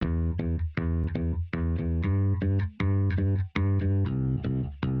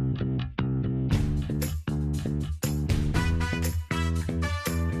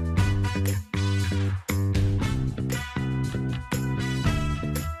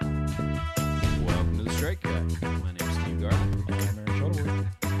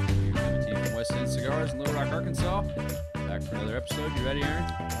Arkansas. Back for another episode. You ready, Aaron?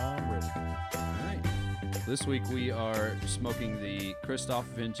 I'm ready. All right. This week we are smoking the Kristoff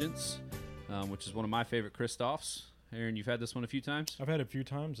Vengeance, which is one of my favorite Kristoffs. Aaron, you've had this one a few times? I've had it a few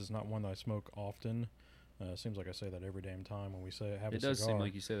times. It's not one that I smoke often. Seems like I say that every damn time when we say have a cigar. It does seem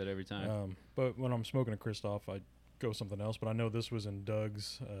like you say that every time. But when I'm smoking a Kristoff, I go something else. But I know this was in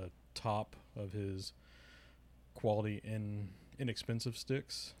Doug's top of his quality inexpensive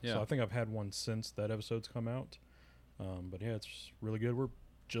sticks. Yeah. So I think I've had one since that episode's come out. But yeah, it's really good. We're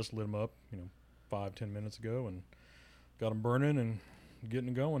just lit them up, 5-10 minutes ago, and got them burning and getting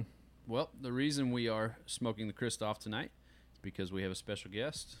it going. Well, the reason we are smoking the Kristoff tonight is because we have a special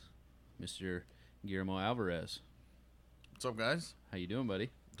guest, Mr. Guillermo Alvarez. What's up, guys? How you doing, buddy?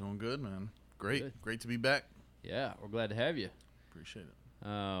 Doing good, man. Great. Good. Great to be back. Yeah, we're glad to have you. Appreciate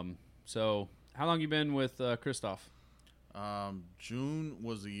it. So how long you been with Kristoff? June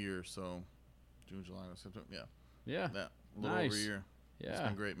was a year, so June, July, September. Yeah. Yeah. A little over a year. Yeah. It's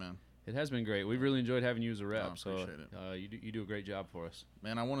been great, man. It has been great. We've really enjoyed having you as a rep. Appreciate it. You do a great job for us.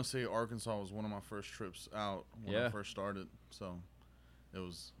 Man, I want to say Arkansas was one of my first trips out when I first started. So it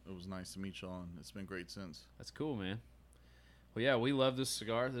was nice to meet y'all, and it's been great since. That's cool, man. Well, yeah, we love this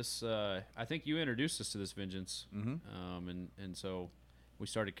cigar. This I think you introduced us to this Vengeance, and so we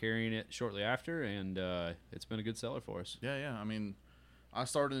started carrying it shortly after, and it's been a good seller for us. Yeah. I mean, I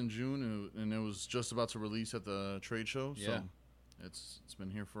started in June, and it was just about to release at the trade show. So it's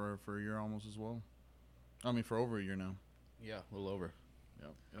been here for a year almost as well. I mean, for over a year now. Yeah, a little over.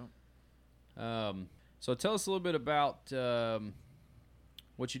 Yep. So tell us a little bit about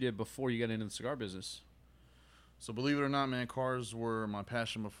what you did before you got into the cigar business. So believe it or not, man, cars were my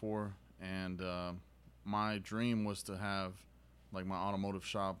passion before, and my dream was to have like my automotive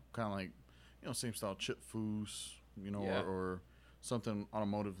shop, kind of like, same style Chip Foose, or something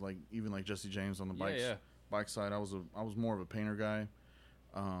automotive, like even like Jesse James on the bike side. I was more of a painter guy.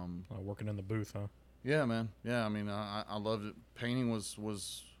 Working in the booth, huh? Yeah, man. Yeah, I mean, I loved it. Painting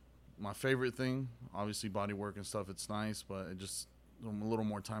was my favorite thing. Obviously, body work and stuff, it's nice, but it just a little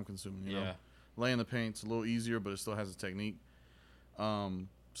more time consuming. You know, laying the paint's a little easier, but it still has a technique.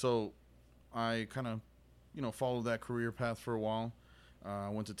 So I kind of, followed that career path for a while. I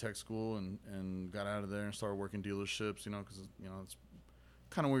went to tech school and got out of there and started working dealerships. Because it's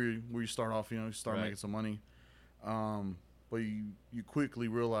kind of where you start off. You start making some money. But you quickly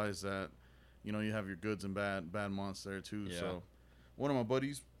realize that, you have your goods and bad months there too. Yeah. So one of my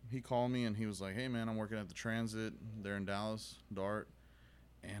buddies, he called me and he was like, "Hey man, I'm working at the Transit there in Dallas, Dart."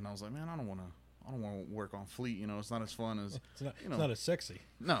 And I was like, "Man, I don't want to work on fleet. It's not as fun as it's not as sexy."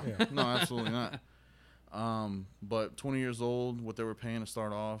 No, no, absolutely not. But 20 years old, what they were paying to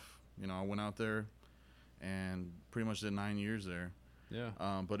start off, I went out there and pretty much did 9 years there. Yeah.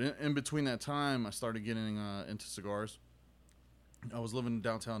 But in between that time, I started getting into cigars. I was living in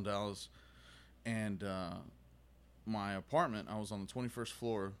downtown Dallas, and my apartment, I was on the 21st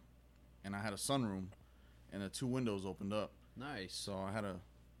floor, and I had a sunroom, and the 2 windows opened up. Nice. So I had a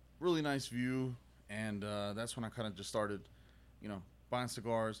really nice view, and that's when I kind of just started, buying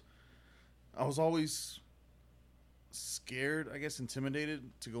cigars. I was always scared, I guess, intimidated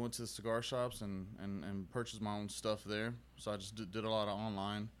to go into the cigar shops and purchase my own stuff there. So I just did a lot of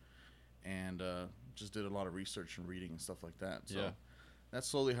online and just did a lot of research and reading and stuff like that. So that's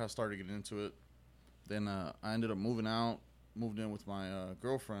slowly how I started getting into it. Then I ended up moved in with my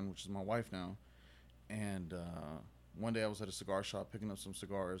girlfriend, which is my wife now. And one day I was at a cigar shop picking up some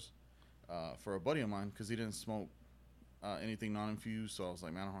cigars for a buddy of mine because he didn't smoke anything non-infused. So I was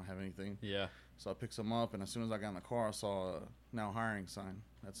like, man, I don't have anything. Yeah. So I picked some up, and as soon as I got in the car, I saw a now hiring sign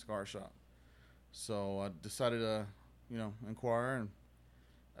at the cigar shop. So I decided to, inquire, and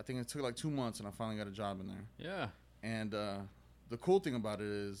I think it took like 2 months, and I finally got a job in there. Yeah. And the cool thing about it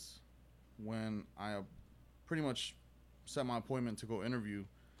is when I pretty much set my appointment to go interview,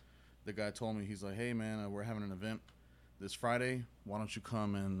 the guy told me, he's like, "Hey, man, we're having an event this Friday. Why don't you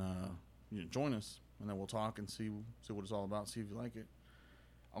come and join us, and then we'll talk and see what it's all about, see if you like it."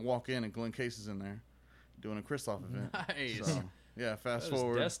 I walk in, and Glenn Case is in there doing a Kristoff event. Nice. So, yeah, fast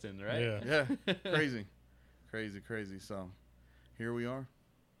forward. Destined, right? Yeah. Crazy. So here we are.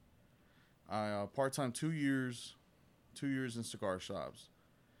 I part-time 2 years in cigar shops,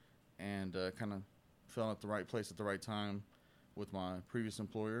 and kind of fell at the right place at the right time with my previous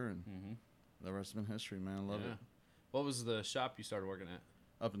employer, and the rest has been history, man. I love it. What was the shop you started working at?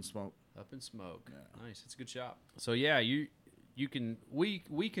 Up in Smoke. Up in Smoke. Yeah. Nice. It's a good shop. So yeah, you can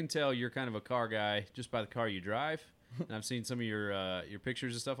we can tell you're kind of a car guy just by the car you drive. And I've seen some of your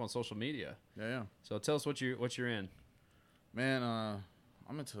pictures and stuff on social media. Yeah. So tell us what you're in. Man,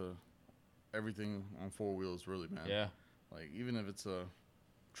 I'm into everything on 4 wheels, really, man. Yeah. Like, even if it's a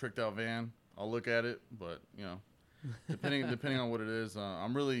tricked out van, I'll look at it. But, you know, depending on what it is,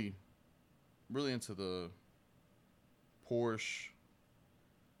 I'm really into the Porsche,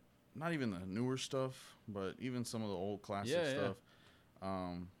 not even the newer stuff, but even some of the old classic stuff.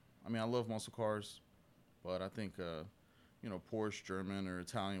 I mean, I love muscle cars, but I think, you know, Porsche, German, or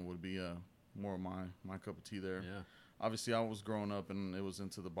Italian would be more of my cup of tea there. Yeah. Obviously, I was growing up and it was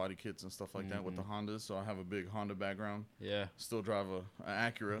into the body kits and stuff like that with the Hondas, so I have a big Honda background. Yeah. Still drive an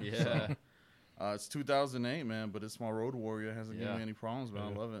Acura. Yeah. So, it's 2008, man, but it's my road warrior. It hasn't given me any problems, man.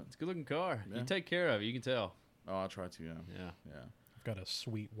 I love it. It's a good-looking car. Yeah. You take care of it. You can tell. Oh, I'll try to, yeah. Yeah. I've got a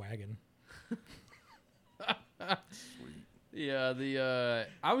sweet wagon. Sweet. Yeah,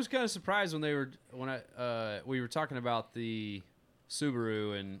 I was kind of surprised when we were talking about the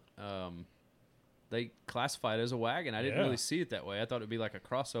Subaru and they classified it as a wagon. I didn't really see it that way. I thought it'd be like a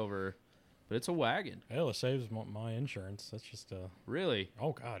crossover, but it's a wagon. Hell, it saves my insurance. That's just Really?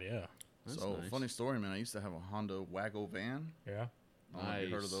 Oh God, yeah. That's So nice. funny story, man. I used to have a Honda Wago van. Yeah. I don't know if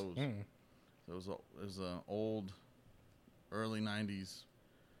you heard of those. Mm. So it was an old, early '90s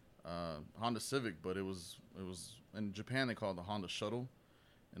Honda Civic, but it was in Japan they called it the Honda Shuttle,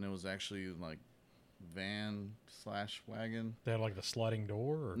 and it was actually like van/wagon. They had like the sliding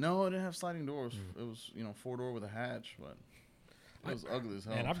door. Or? No, it didn't have sliding doors. It was 4-door with a hatch, but it was ugly as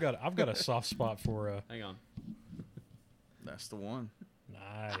hell. Man, I've got a soft spot for. Hang on. That's the one.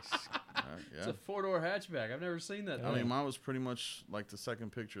 Nice. It's Yeah. a 4-door hatchback. I've never seen that. I mean, mine was pretty much like the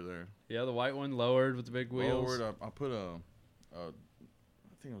second picture there. Yeah, the white one lowered with the big wheels. Lowered, I put I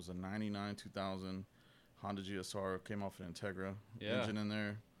think it was a 99 2000 Honda GSR, came off an Integra engine in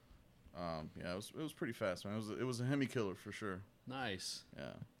there. Yeah, it was pretty fast, man. It was a Hemi killer for sure. Nice.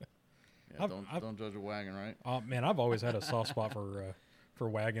 Yeah. Yeah, don't judge a wagon, right? Man, I've always had a soft spot for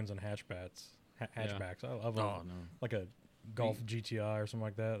wagons and hatchbacks. Hatchbacks. I love like a Golf GTI or something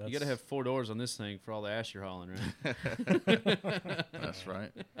like that. You got to have 4 doors on this thing for all the ash you're hauling, right? That's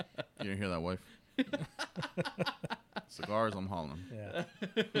right. You didn't hear that, wife. Cigars, I'm hauling. Yeah.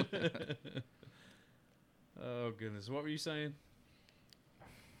 Oh goodness, what were you saying?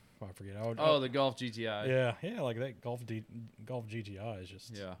 I forget. The Golf GTI. Yeah, like that Golf GTI is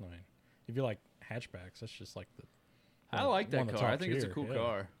just. Yeah. I mean, if you like hatchbacks, that's just like the. I like that the car. I top think it's a tier, cool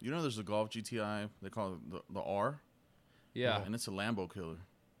car. You know, there's a Golf GTI. They call it the R. Yeah. And it's a Lambo killer.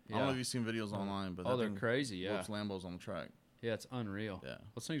 Yeah. I don't know if you've seen videos online, but they're crazy. Yeah. Whoops Lambos on the track. Yeah, it's unreal. Yeah.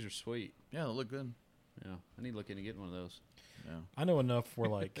 Those things are sweet. Yeah, they look good. Yeah, I need to look into getting one of those. Yeah. I know enough where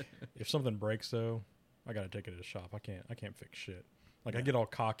like if something breaks though, I gotta take it to the shop. I can't fix shit. Like I get all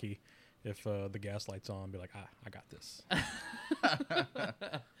cocky if the gas light's on, be like, I got this. I'll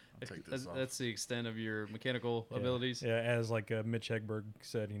take this off. That's the extent of your mechanical abilities. Yeah, as like Mitch Hegberg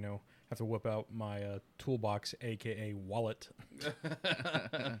said, have to whip out my toolbox, aka wallet.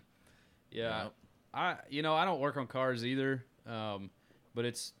 Yeah. I don't work on cars either, but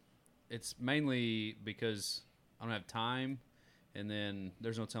it's mainly because I don't have time, and then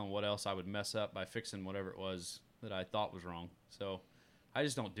there's no telling what else I would mess up by fixing whatever it was that I thought was wrong. So I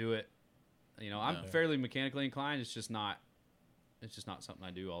just don't do it. I'm fairly mechanically inclined. It's just not something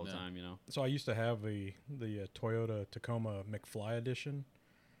I do all the time. So I used to have the Toyota Tacoma McFly edition.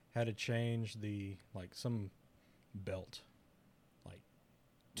 Had to change some belt.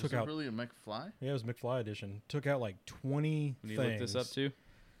 Was it really a McFly? Yeah, it was McFly edition. Took out 20 When you things. look this up too?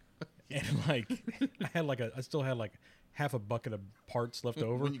 And I still had half a bucket of parts left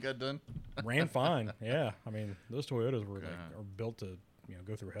over. When you got done? Ran fine. Yeah. I mean, those Toyotas were are built to,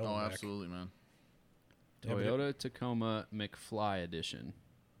 go through hell. Oh, and back. absolutely, man. Toyota Tacoma McFly edition.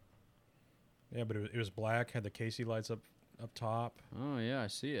 Yeah, but it was black, had the Casey lights up top. Oh, yeah, I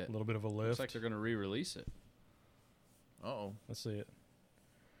see it. A little bit of a lift. Looks like they're going to re-release it. Uh-oh. Let's see it.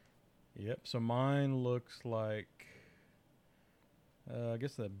 Yep. So mine looks like, I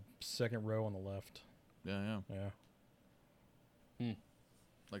guess the second row on the left. Yeah. Hmm.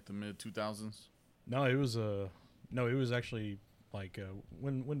 Like the mid 2000s. No, it was actually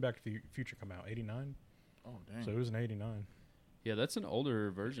when Back to the Future come out, 89. Oh, dang. So it was an 89. Yeah, that's an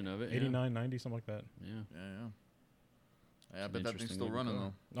older version of it. 89, 90, something like that. Yeah. Yeah, I bet that thing's still running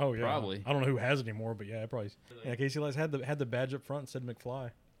though. Oh yeah, Probably. I don't know who has it anymore, but yeah, probably. Yeah, Casey Lights had the badge up front, said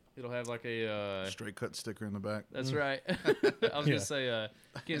McFly. It'll have like a straight cut sticker in the back. That's right. I was gonna say a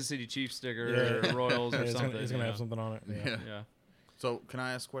Kansas City Chiefs sticker or Royals or something. It's gonna have something on it. Yeah. So can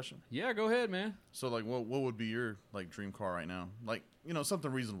I ask a question? Yeah, go ahead, man. So what would be your dream car right now?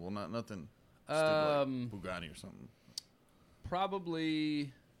 Something reasonable, nothing stupid like Bugatti or something.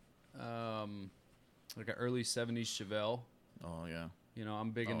 Probably like an early '70s Chevelle. Oh yeah. You know,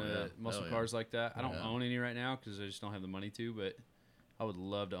 I'm big into muscle cars like that. I don't own any right now because I just don't have the money to, but I would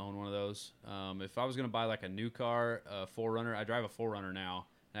love to own one of those. If I was going to buy like a new car, a 4Runner, I drive a 4Runner now.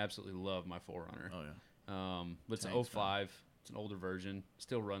 I absolutely love my 4Runner. Oh, yeah. But it's an 05. It's an older version.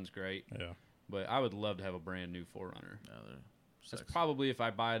 Still runs great. Yeah. But I would love to have a brand new 4Runner. Yeah, that's probably if I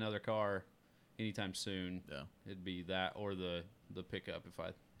buy another car anytime soon. Yeah. It'd be that or the pickup if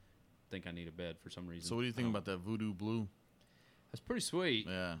I think I need a bed for some reason. So what do you think about that Voodoo Blue? That's pretty sweet.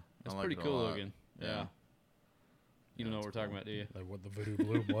 Yeah. That's like pretty cool looking. Yeah. You don't know what we're talking about, do you? Like what, the Voodoo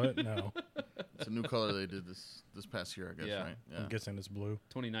Blue? What? No. It's a new color they did this past year, I guess, right? Yeah. I'm guessing it's blue.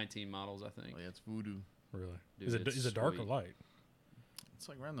 2019 models, I think. Oh, yeah, it's Voodoo. Really? Dude, is it dark or light? It's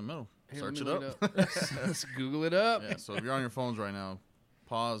like right in the middle. Here, Search it up. Let's Google it up. Yeah, so if you're on your phones right now,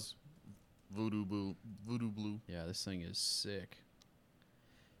 pause Voodoo Blue. Yeah, this thing is sick.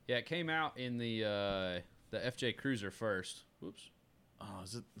 Yeah, it came out in the FJ Cruiser first. Whoops. Oh,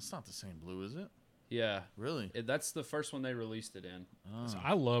 is it? It's not the same blue, is it? Yeah. Really? That's the first one they released it in. Oh. So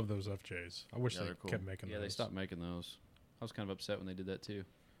I love those FJs. I wish they kept making those. Yeah, they stopped making those. I was kind of upset when they did that too.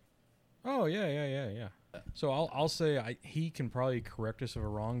 Oh, yeah. So I'll say he can probably correct us if we're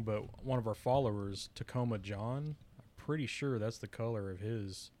wrong, but one of our followers, Tacoma John, I'm pretty sure that's the color of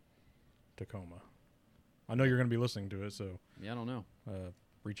his Tacoma. I know you're going to be listening to it, so yeah, I don't know.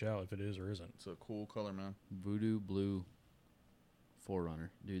 Reach out if it is or isn't. It's a cool color, man. Voodoo Blue 4Runner.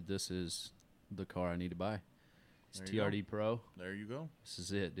 Dude, this is the car I need to buy. It's TRD Pro. There you go. This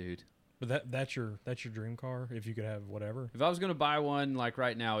is it, dude. But that's your dream car if you could have whatever. If I was going to buy one like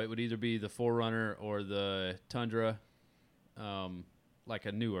right now, it would either be the 4Runner or the Tundra, like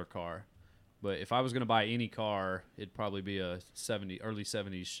a newer car. But if I was going to buy any car, it'd probably be a early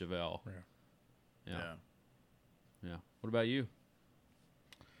 70s Chevelle. Yeah. What about you?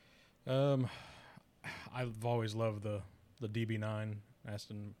 I've always loved the DB9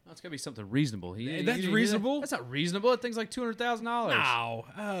 Aston. That's got to be something reasonable. That's reasonable? That's not reasonable. That thing's like $200,000.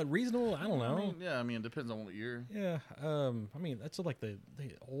 No. Reasonable? I don't know. I mean, it depends on what year. Yeah. I mean, that's like the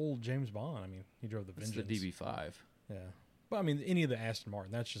old James Bond. I mean, he drove the Vengeance. It's the DB5. Yeah. But I mean, any of the Aston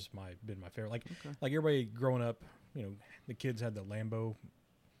Martin, that's just been my favorite. Like everybody growing up, you know, the kids had the Lambo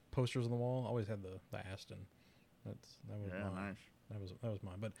posters on the wall. Always had the Aston. That was mine. Nice. That was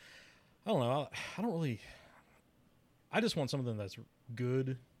mine. But I don't know. I don't really. I just want something that's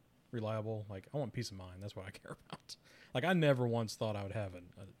good, reliable. Like I want peace of mind. That's what I care about. Like I never once thought I would have a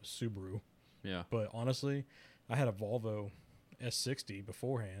Subaru. Yeah. But honestly, I had a Volvo S60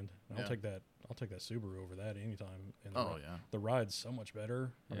 beforehand. I'll take that. I'll take that Subaru over that anytime. And the ride's so much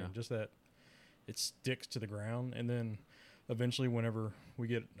better. I mean, just that it sticks to the ground. And then eventually, whenever we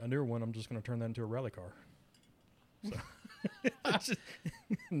get a newer one, I'm just going to turn that into a rally car. So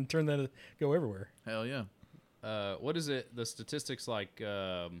and turn that go everywhere. Hell yeah. What is it? The statistics like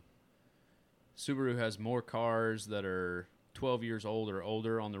Subaru has more cars that are 12 years old or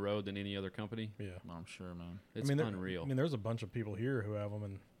older on the road than any other company. Yeah, I'm sure, man. It's unreal. I mean, there's a bunch of people here who have them,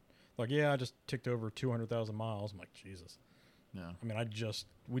 and like, I just ticked over 200,000 miles. I'm like, Jesus. Yeah. I mean,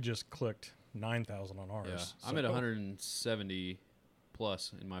 we just clicked 9,000 on ours. Yeah. So. I'm at 170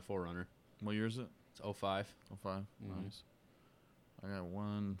 plus in my 4Runner. What year is it? It's 05. 05. Mm-hmm. Nice. I got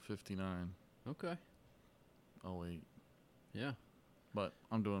 159. Okay. 08. Yeah. But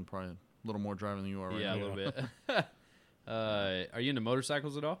I'm doing probably a little more driving than you are right now. Yeah, a little bit. Are you into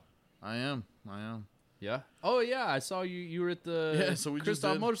motorcycles at all? I am. Yeah. Oh, yeah. I saw you. You were at the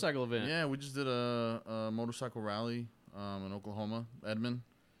Kristoff motorcycle event. Yeah, we just did a motorcycle rally in Oklahoma, Edmond.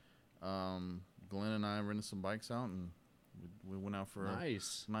 Glenn and I rented some bikes out, and we went out for a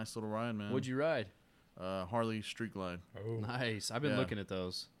nice little ride, man. What'd you ride? Harley Street Glide. Oh, nice. I've been looking at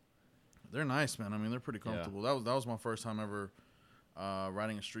those. They're nice, man. I mean, they're pretty comfortable. That was my first time ever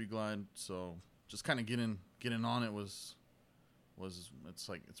riding a Street Glide, so just kind of getting on it was it's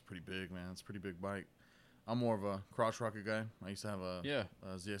pretty big, man. It's a pretty big bike. I'm more of a crotch rocket guy. I used to have a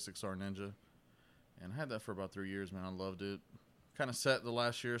ZX6R Ninja, and I had that for about 3 years, man. I loved it. Kind of set the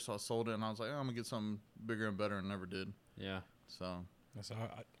last year, so I sold it, and I was like, I'm gonna get something bigger and better, and never did. Yeah. So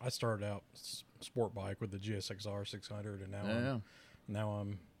I started out sport bike with the GSXR 600, and now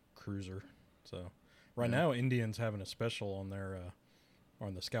I'm cruiser. So now Indian's having a special on their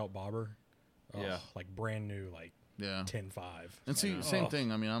on the Scout Bobber. Like brand new, like 10.5. And see, same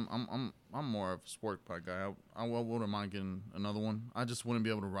thing. I mean, I'm more of a sport bike guy. I wouldn't mind getting another one. I just wouldn't be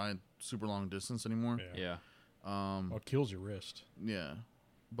able to ride super long distance anymore. Yeah. It kills your wrist. Yeah,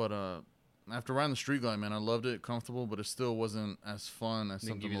 but after riding the Street Glide, man, I loved it, comfortable, but it still wasn't as fun as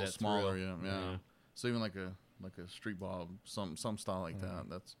something a little smaller. Yeah. So even like a Street Bob, some style like that.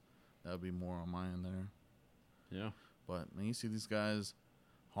 That would be more on my end there. Yeah. But man, you see these guys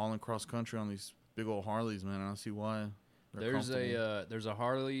hauling cross country on these big old Harleys, man. I don't see why. There's a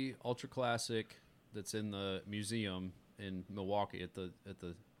Harley Ultra Classic that's in the museum in Milwaukee at the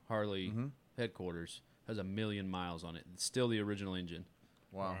Harley headquarters. Has 1 million miles on it. It's still the original engine.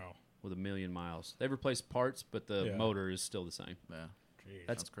 Wow. With 1 million miles. They've replaced parts, but the motor is still the same. Yeah. Jeez.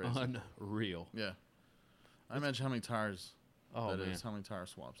 That's crazy. Unreal. Yeah. I imagine how many tires how many tire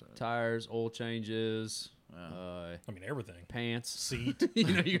swaps that is. Tires, oil changes. I mean, everything. Pants. Seat.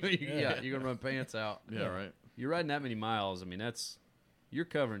 you're going to run pants out. Yeah, right. You're riding that many miles. I mean, you're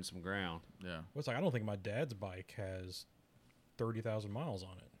covering some ground. Yeah. Well, it's like, I don't think my dad's bike has 30,000 miles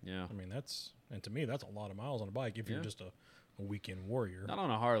on it. Yeah. I mean, and to me, that's a lot of miles on a bike if you're just a weekend warrior. Not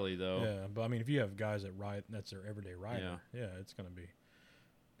on a Harley, though. Yeah, but I mean, if you have guys that ride, that's their everyday rider. Yeah, it's going to be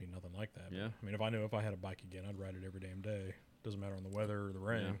nothing like that. Yeah. But, I mean, if I knew if I had a bike again, I'd ride it every damn day. Doesn't matter on the weather or the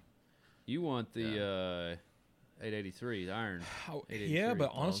rain. Yeah. You want the 883 the iron? 883. Yeah, but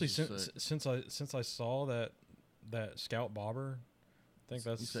honestly, since I saw that Scout Bobber, I think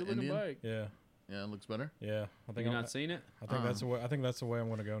that's still in the bike. Yeah. Yeah, it looks better. Yeah, I think you've not seen it. I think that's the way. I think that's the way I'm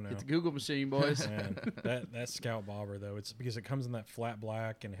going to go now. Hit the Google machine, boys. Man, that Scout Bobber though, it's because it comes in that flat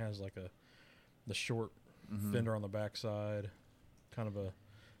black and has like the short fender on the backside, kind of a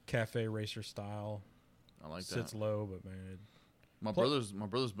cafe racer style. I like that. Sits low, but man, my brother's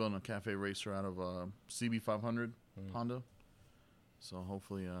building a cafe racer out of CB500 Honda, so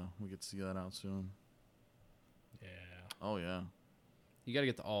hopefully we get to see that out soon. Yeah. Oh yeah. You got to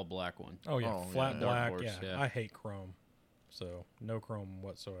get the all black one. Oh yeah, flat black. Horse, yeah, I hate chrome, so no chrome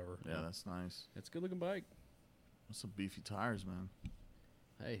whatsoever. Yeah, that's nice. It's a good looking bike. That's some beefy tires, man.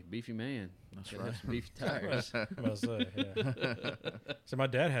 Hey, beefy man. That's Gotta right. have some beefy tires. I'm about to say, yeah. So my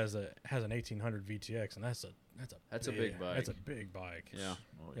dad has an 1800 VTX, and that's a big bike. That's a big bike. Yeah.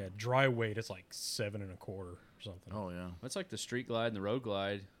 Oh, yeah. Dry weight, it's like 7 1/4 or something. Oh yeah. It's like the Street Glide and the Road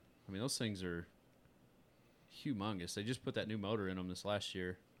Glide. I mean, those things are humongous. They just put that new motor in them this last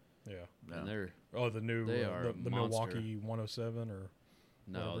year. Yeah. And they're the new they are the Milwaukee 107 or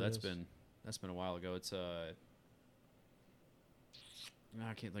no, that's been a while ago. It's I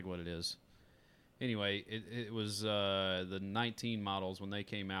can't think what it is. Anyway, it was the 19 models when they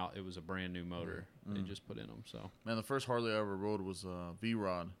came out. It was a brand new motor they just put in them. So man, the first Harley I ever rode was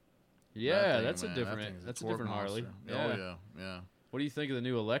V-Rod. Yeah, that's a different Harley. Yeah. Oh yeah, yeah. What do you think of the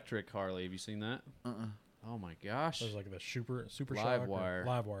new electric Harley? Have you seen that? Oh my gosh! There's like the super live wire.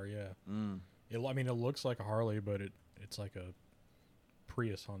 Live wire, yeah. I mean, it looks like a Harley, but it's like a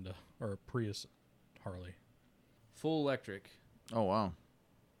Prius Honda or a Prius Harley. Full electric. Oh wow.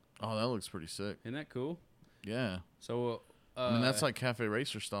 Oh, that looks pretty sick. Isn't that cool? Yeah. So I mean, that's like cafe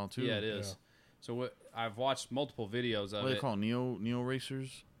racer style too. Yeah, it is. Yeah. So I've watched multiple videos of it. What do they call neo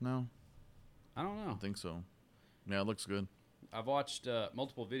racers now? I don't know. I think so. Yeah, it looks good. I've watched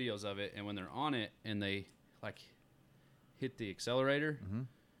multiple videos of it, and when they're on it and they like hit the accelerator,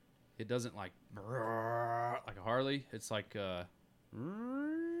 it doesn't like a Harley. It's like a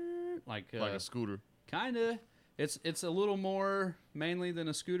scooter. Kinda. It's a little more manly than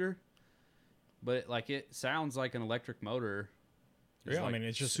a scooter, but it sounds like an electric motor. Yeah, I mean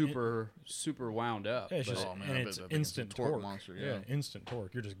it's just super wound up. Yeah, it's just, and it's instant torque. Monster, yeah, instant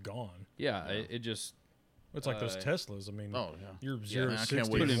torque. You're just gone. Yeah, it just. It's like those Teslas. I mean, you're 0 to 60 in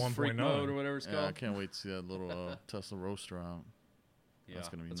 1.9 mode or whatever it's called. I can't wait to see that little Tesla Roadster out. Yeah, that's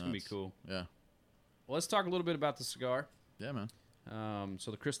gonna be gonna be cool. Yeah. Well, let's talk a little bit about the cigar. Yeah, man.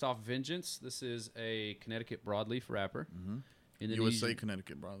 So the Kristoff Vengeance. This is a Connecticut broadleaf wrapper. USA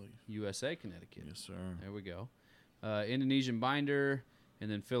Connecticut broadleaf. USA Connecticut. Yes, sir. There we go. Indonesian binder, and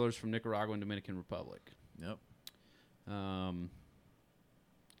then fillers from Nicaragua and Dominican Republic. Yep.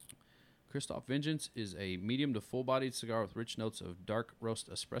 Kristoff Vengeance is a medium to full-bodied cigar with rich notes of dark roast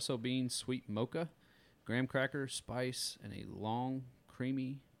espresso beans, sweet mocha, graham cracker, spice, and a long,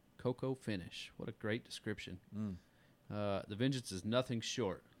 creamy cocoa finish. What a great description. The Vengeance is nothing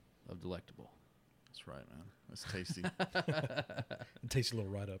short of delectable. That's right, man. That's tasty. It tastes a little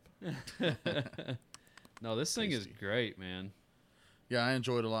right up. No, this thing is great, man. Yeah, I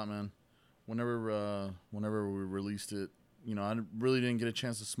enjoyed it a lot, man. Whenever we released it, I really didn't get a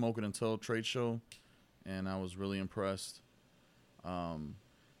chance to smoke it until trade show, and I was really impressed.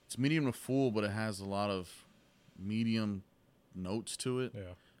 It's medium to full, but it has a lot of medium notes to it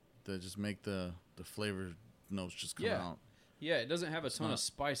that just make the flavor notes just come out. Yeah, it doesn't have a ton of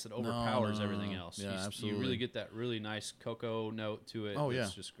spice that overpowers everything else. Yeah, absolutely. You really get that really nice cocoa note to it. Oh,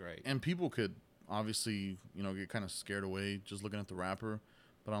 It's just great. And people could obviously, get kind of scared away just looking at the wrapper.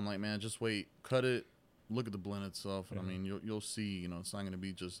 But I'm like, man, just wait, cut it, look at the blend itself. And I mean, you'll see, it's not going to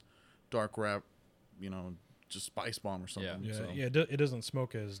be just dark wrap, just spice bomb or something. Yeah, so. It doesn't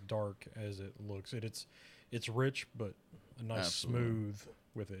smoke as dark as it looks. It's rich, but a nice smooth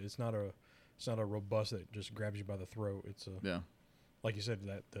with it. It's not a robust that just grabs you by the throat. It's like you said,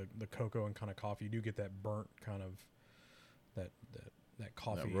 that the cocoa and kind of coffee. You do get that burnt kind of that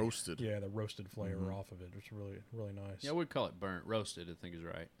coffee, that roasted. Yeah, the roasted flavor off of it. It's really, really nice. Yeah, we'd call it burnt. Roasted, I think is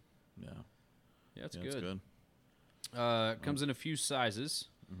right. Yeah. Yeah, it's It's good. Comes in a few sizes.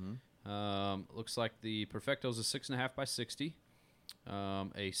 Looks like the Perfecto's a 6.5 by 60,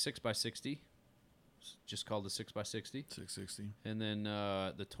 a 6 by 60, just called the 6 by 60. 660. And then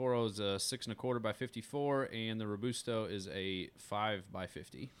the Toro's a 6 1/4 by 54, and the Robusto is a 5 by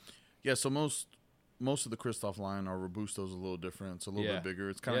 50. Yeah, so most of the Kristoff line, our Robusto's a little different. It's a little bit bigger.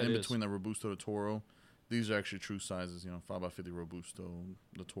 It's kind of in between the Robusto and Toro. These are actually true sizes, 5 by 50 Robusto,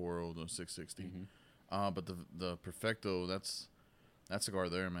 the Toro, the 660. But the Perfecto, that cigar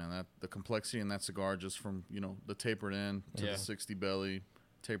there, man, the complexity in that cigar, just from the tapered in to the 60 belly,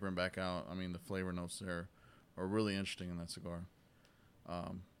 tapering back out. I mean, the flavor notes there are really interesting in that cigar.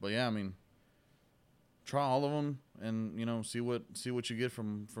 But yeah, I mean, try all of them and see what you get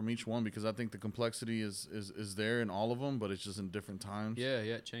from each one, because I think the complexity is there in all of them, but it's just in different times. Yeah,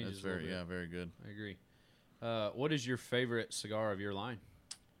 it changes. It's very very good. I agree. What is your favorite cigar of your line?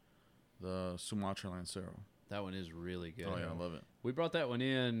 The Sumatra Lancero. That one is really good. Oh yeah, I love it. We brought that one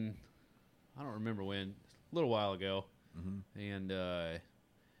in, I don't remember when, a little while ago, and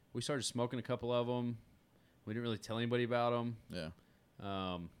we started smoking a couple of them. We didn't really tell anybody about them. Yeah.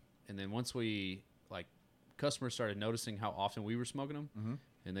 And then once customers started noticing how often we were smoking them,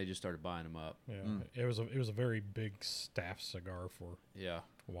 and they just started buying them up. Yeah, it was a very big staff cigar for a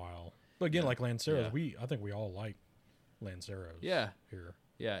while. But again, like Lanceros, I think we all like Lanceros. Yeah. Here.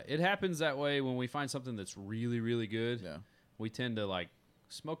 Yeah, it happens that way when we find something that's really, really good. Yeah. We tend to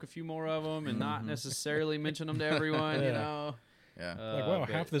smoke a few more of them and not necessarily mention them to everyone. Yeah. Yeah. Wow,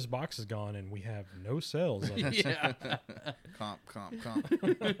 half this box is gone and we have no sales of it. Yeah. comp.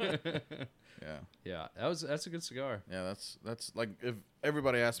 Yeah. Yeah. That's a good cigar. Yeah, that's like, if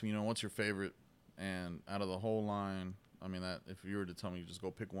everybody asked me, what's your favorite, and out of the whole line, I mean, that if you were to tell me, just go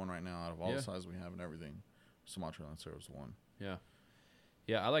pick one right now out of all the sizes we have and everything, Sumatra Lancero is the one. Yeah.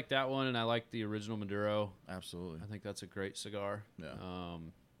 Yeah, I like that one, and I like the original Maduro. Absolutely. I think that's a great cigar. Yeah.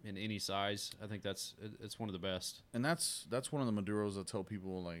 In any size, I think it's one of the best. And that's one of the Maduros that tell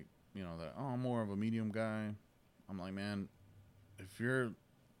people that I'm more of a medium guy. I'm like, man, if you're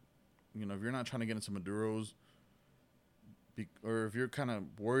not trying to get into Maduros, or if you're kind of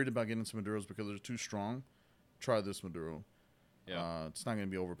worried about getting into Maduros because they're too strong, try this Maduro. Yeah. It's not going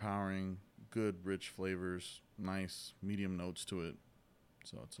to be overpowering. Good, rich flavors, nice medium notes to it.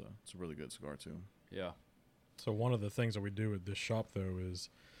 So it's a really good cigar too. Yeah. So one of the things that we do at this shop though is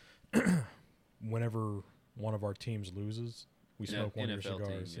whenever one of our teams loses, we smoke one of your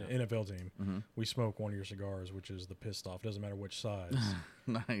cigars. NFL team. We smoke one of your cigars, which is the Pissed Off. Doesn't matter which size.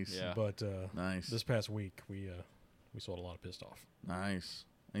 Nice. Yeah. But nice. This past week we sold a lot of Pissed Off. Nice.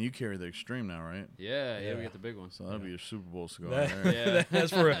 And you carry the Extreme now, right? Yeah, we got the big one. So that'll be your Super Bowl cigar.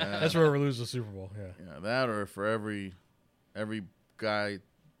 That's where we lose the Super Bowl. Yeah. Yeah, that, or for every guy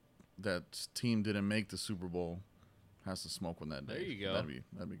that team didn't make the Super Bowl has to smoke one that day. There you go. That'd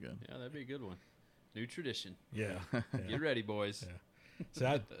be good. Yeah, that'd be a good one. New tradition. Yeah. Get ready, boys. Yeah.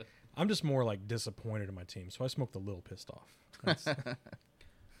 So I'm just more disappointed in my team, so I smoke the little Pissed Off.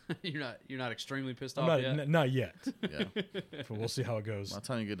 You're not extremely pissed off yet? Not yet. Yeah. But we'll see how it goes. By the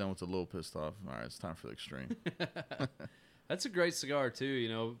time you get done with the little Pissed Off, all right, it's time for the Extreme. That's a great cigar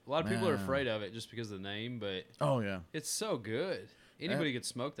too. A lot of people are afraid of it just because of the name, but it's so good. Anybody could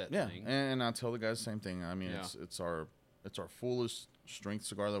smoke that thing. And I tell the guys the same thing. I mean, it's our fullest strength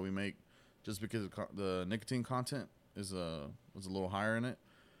cigar that we make, just because the nicotine content is a little higher in it.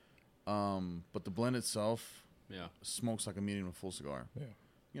 But the blend itself, smokes like a medium to full cigar.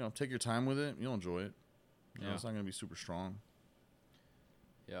 Yeah. Take your time with it. You'll enjoy it. It's not going to be super strong.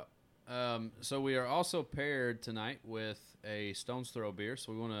 Yeah. So we are also paired tonight with a Stone's Throw beer.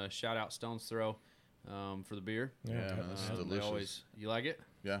 So we want to shout out Stone's Throw for the beer. Yeah, man, this is delicious. You like it?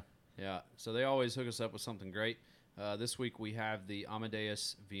 Yeah. Yeah. So they always hook us up with something great. This week we have the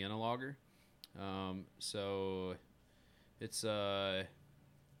Amadeus Vienna Lager. So it's 24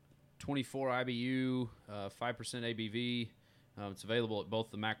 IBU, 5% ABV. It's available at both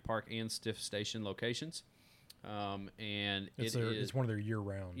the Mac Park and Stiff Station locations. And it's one of their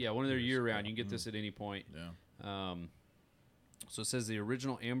year-round. Yeah, one of their year-round. You can get this at any point. Yeah. So it says the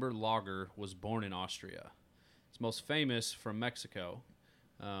original amber lager was born in Austria. It's most famous from Mexico.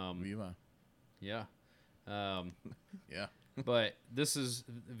 Viva. Yeah. Yeah. But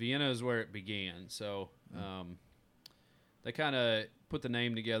Vienna is where it began. So They kind of put the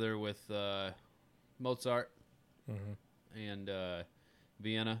name together with Mozart and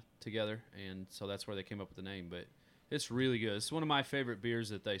Vienna together, and so that's where they came up with the name. But it's really good. It's one of my favorite beers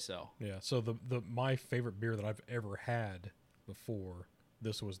that they sell. Yeah. So my favorite beer that I've ever had before,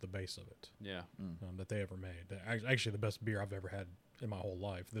 this was the base of it. Yeah. That they ever made. Actually, the best beer I've ever had in my whole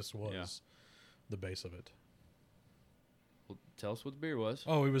life. This was the base of it. Well, tell us what the beer was.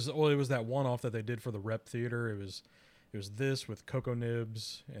 Oh, it was that one-off that they did for the Rep Theater. It was this with cocoa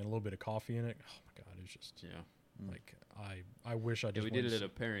nibs and a little bit of coffee in it. Oh my God, it was just like I wish I just. We did it at a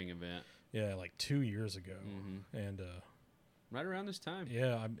pairing event. Yeah, like 2 years ago, and right around this time.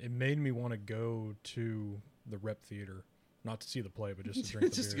 Yeah, it made me want to go to the Rep Theater, not to see the play, but just to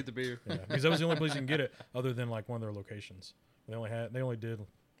drink the beer. To get the beer. Yeah, because that was the only place you can get it, other than like one of their locations. They only did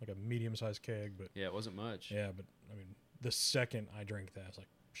like a medium-sized keg, but yeah, it wasn't much. Yeah, but I mean, the second I drank that, I was like,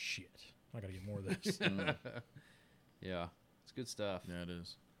 shit, I got to get more of this. Yeah, it's good stuff. Yeah, it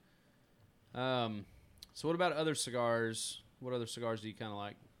is. So what about other cigars? What other cigars do you kind of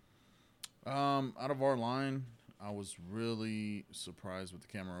like? Out of our line, I was really surprised with the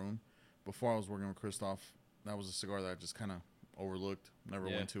Cameroon. Before I was working with Kristoff, that was a cigar that I just kind of overlooked. Never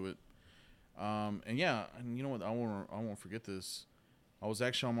went to it. And you know what? I won't forget this. I was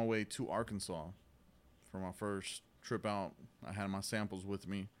actually on my way to Arkansas for my first trip out. I had my samples with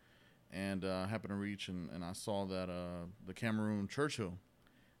me, and I happened to reach and I saw that the Cameroon Churchill,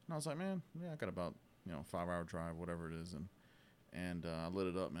 and I was like, man, I got about 5-hour drive, whatever it is, and I lit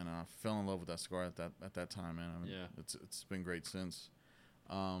it up, man. And I fell in love with that cigar at that time, man. I mean, it's been great since.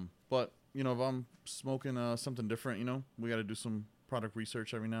 But if I'm smoking something different, we got to do some product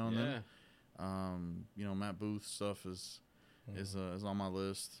research every now and then. Matt Booth stuff is on my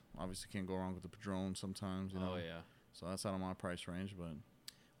list. Obviously, can't go wrong with the Padron sometimes. Oh yeah. So that's out of my price range, but.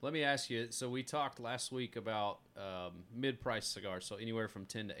 Let me ask you. So we talked last week about mid-price cigars, so anywhere from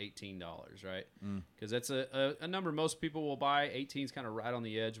 $10 to $18, right? Because that's a number most people will buy. 18 is kind of right on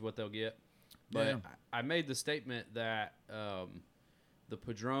the edge of what they'll get. But I made the statement that the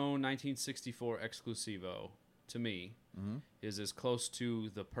Padron 1964 Exclusivo, to me, is as close to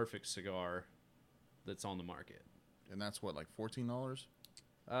the perfect cigar that's on the market. And that's what, like $14?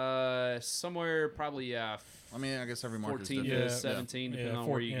 Somewhere probably, I guess every market 14 is to 17, depending on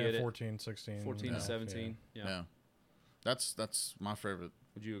where you get 14, 16. 14 to 17. Yeah. That's my favorite.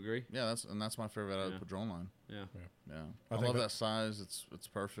 Would you agree? Yeah, that's my favorite out of the Padron line. Yeah. I love that size. It's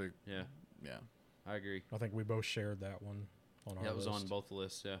perfect. Yeah. I agree. I think we both shared that one on our list. That was on both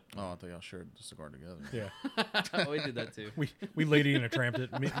lists, yeah. Oh, I thought y'all shared the cigar together. Yeah. We did that too. We Lady and tramped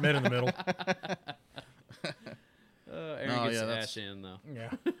it, met in the middle. Aaron gets Ash in, though.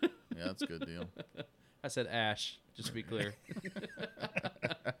 Yeah. Yeah, that's a good deal. I said Ash, just to be clear.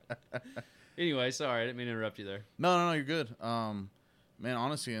 Anyway, sorry, I didn't mean to interrupt you there. No, you're good. Man,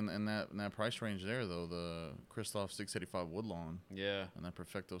 honestly, in that price range there, though, the Kristoff 685 Woodlawn. Yeah. And that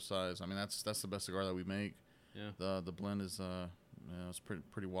Perfecto size. I mean, that's the best cigar that we make. Yeah. The blend is it's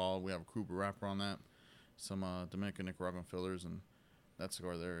pretty wild. We have a Cuba wrapper on that, some Dominican Nicaraguan fillers, and that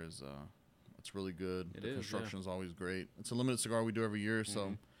cigar there is it's really good. The construction is always great. It's a limited cigar we do every year, so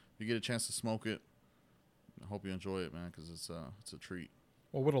if you get a chance to smoke it, I hope you enjoy it, man, because it's a treat.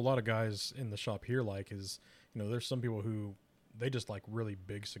 Well, what a lot of guys in the shop here like is, there's some people who they just like really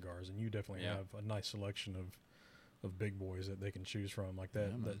big cigars, and you definitely have a nice selection of big boys that they can choose from, like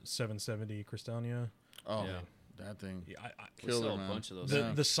that 770 Cristania. Oh, that thing. Yeah, killer, man. A bunch of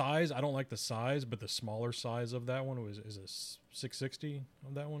those. The size, I don't like the size, but the smaller size of that one is a 660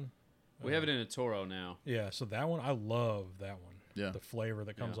 of that one. We have it in a Toro now. Yeah, so that one, I love that one. Yeah. The flavor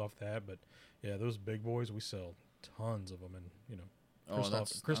that comes off that, but those big boys, we sell tons of them, and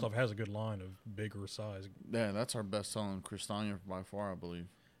Kristoff has a good line of bigger size. Yeah, that's our best selling Cristania by far, I believe.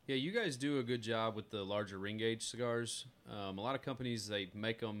 Yeah, you guys do a good job with the larger ring gauge cigars. A lot of companies, they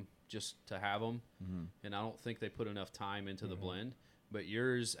make them just to have them, and I don't think they put enough time into the blend. But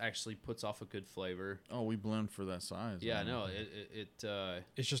yours actually puts off a good flavor. Oh, we blend for that size. Yeah, no,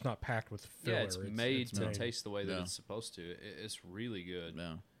 it's just not packed with filler. Yeah, it's made to taste the way that it's supposed to. It's really good.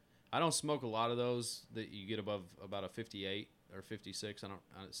 Yeah. I don't smoke a lot of those that you get above about a 58 or 56.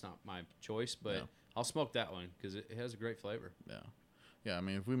 It's not my choice, but I'll smoke that one because it has a great flavor. Yeah. Yeah, I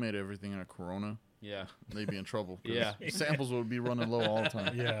mean, if we made everything in a Corona, they'd be in trouble. Yeah. Samples would be running low all the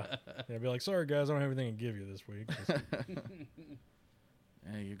time. Yeah. I'd be like, sorry, guys, I don't have anything to give you this week.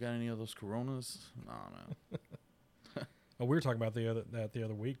 Hey, you got any of those Coronas? Nah, man. We were talking about the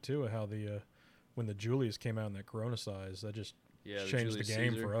other week too, how when the Julius came out in that Corona size, that just changed the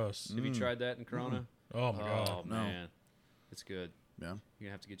game for us. Have you tried that in Corona? Oh my god, man, it's good. Yeah, you're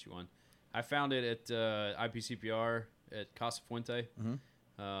gonna have to get you one. I found it at IPCPR at Casa Fuente.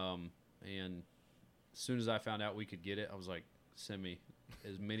 And as soon as I found out we could get it, I was like, send me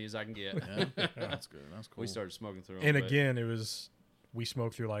as many as I can get. Yeah, that's good. That's cool. We started smoking through them. And again, we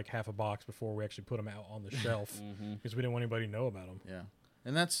smoked through like half a box before we actually put them out on the shelf because we didn't want anybody to know about them. Yeah.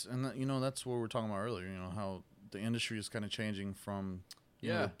 And that's what we were talking about earlier, how the industry is kind of changing from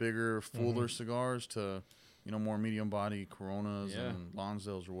the bigger, fuller cigars to, more medium body Coronas and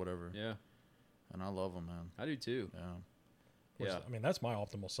Lonsdales or whatever. Yeah. And I love them, man. I do too. Yeah. I mean, that's my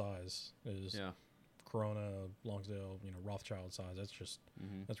optimal size is Corona, Lonsdale, Rothschild size. That's just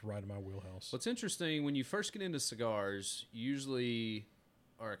that's right in my wheelhouse. What's interesting, when you first get into cigars, you usually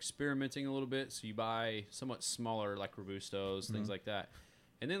are experimenting a little bit, so you buy somewhat smaller, like Robustos, things like that.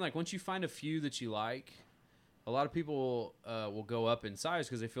 And then, like, once you find a few that you like, a lot of people will go up in size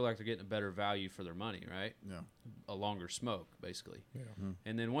because they feel like they're getting a better value for their money, right? Yeah. A longer smoke, basically. Yeah.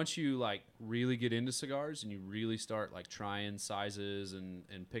 And then once you, like, really get into cigars and you really start, like, trying sizes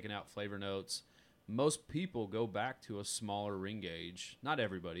and picking out flavor notes, most people go back to a smaller ring gauge. Not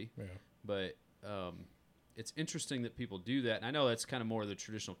everybody, but it's interesting that people do that. And I know that's kind of more of the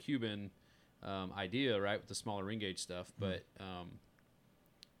traditional Cuban idea, right, with the smaller ring gauge stuff, but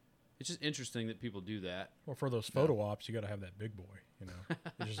it's just interesting that people do that. Well, for those photo ops, you got to have that big boy.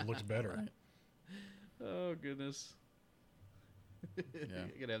 It just looks better. Right. Oh goodness. Yeah.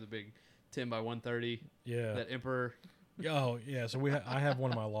 You gotta have the big 10 by 130. Yeah. That Emperor. Oh yeah. So I have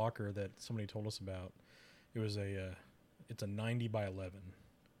one in my locker that somebody told us about. It was it's a 90 by 11.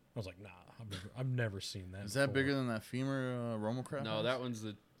 I was like, nah, I've never seen that. Is that bigger than that Femur Romocraft? No, that one's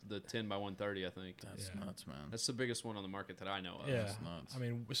the 10 by 130, I think. That's nuts, man. That's the biggest one on the market that I know of. Yeah. That's nuts. I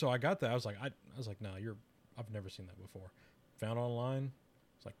mean, so I got that. I was like, nah, I've never seen that before. Found online.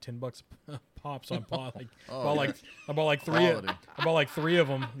 It's like $10 pop. So I bought like three. I bought like three of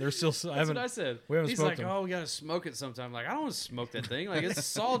them. They're still. That's what I said. We haven't He's smoked like, them. oh, we gotta smoke it sometime. Like, I don't want to smoke that thing. Like, it's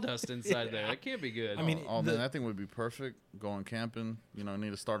sawdust inside there. That can't be good. I mean, man, that thing would be perfect. Going camping. Need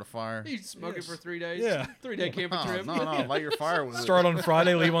to start a fire. You smoke it for 3 days. Yeah. 3-day camping trip. No, light your fire with Start on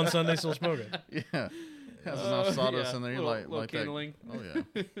Friday, leave on Sunday, still smoke it. Yeah. Has enough sawdust in there. You little kindling. That.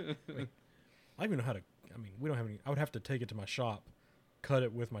 Oh yeah. I even know how to. I mean, we don't have any. I would have to take it to my shop, cut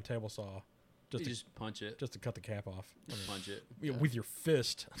it with my table saw, just punch it. just to cut the cap off. Just punch it. With your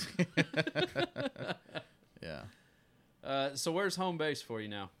fist. Yeah. So where's home base for you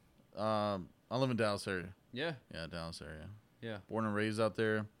now? I live in Dallas area. Yeah. Yeah, Dallas area. Yeah. Born and raised out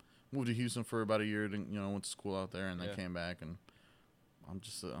there. Moved to Houston for about a year. Then went to school out there, and then came back. And I'm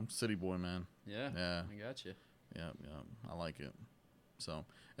a city boy, man. Yeah. Yeah. I got you. Yeah. I like it. So,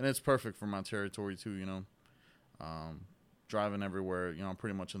 and it's perfect for my territory too. Driving everywhere. I'm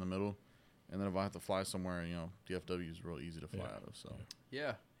pretty much in the middle. And then if I have to fly somewhere, DFW is real easy to fly out of. So.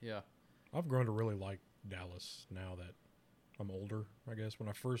 Yeah. I've grown to really like Dallas now that I'm older. I guess when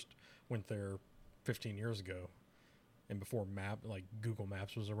I first went there 15 years ago, and before Google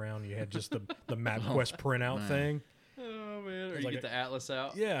Maps was around, you had just the MapQuest printout thing. Oh man! Or you get the atlas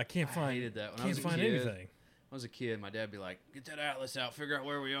out. Yeah, I hated that. When I was a kid, anything. When I was a kid, my dad'd be like, "Get that atlas out, figure out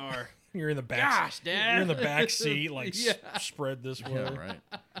where we are." You're in the back. Gosh, Dad! You're in the back seat, spread this way. Yeah, right.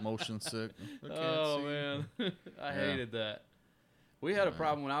 Motion sick. Oh man, I hated that. We had a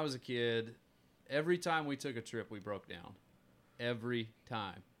problem when I was a kid. Every time we took a trip, we broke down. Every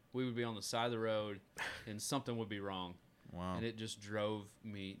time. We would be on the side of the road, and something would be wrong. Wow. And it just drove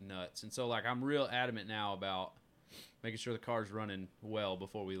me nuts. And so, I'm real adamant now about making sure the car's running well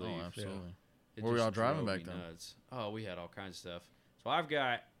before we leave. Oh, absolutely. Yeah. Where were y'all driving back then? Nuts. Oh, we had all kinds of stuff. So I've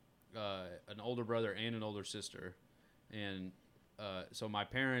got an older brother and an older sister. And so my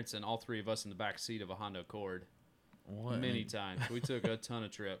parents and all three of us in the back seat of a Honda Accord. What? Many times. We took a ton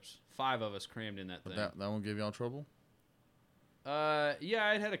of trips. 5 of us crammed in that thing. That won't give y'all trouble? Yeah,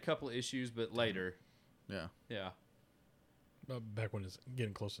 I had a couple of issues, but later. Yeah. Back when it's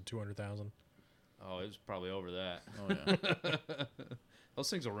getting close to 200,000. Oh, it was probably over that. Oh, yeah. Those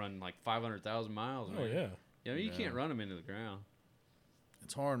things will run 500,000 miles. Oh, man. yeah. Yeah, I mean, you can't run them into the ground.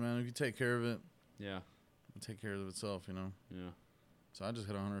 It's hard, man. If you take care of it, yeah, it'll take care of itself, Yeah. So I just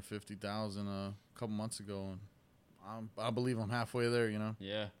hit 150,000 a couple months ago, and I believe I'm halfway there,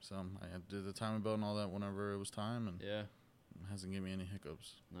 Yeah. So I did the timing belt and all that whenever it was time, and yeah, it hasn't given me any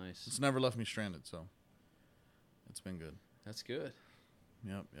hiccups. Nice. It's never left me stranded, so it's been good. That's good.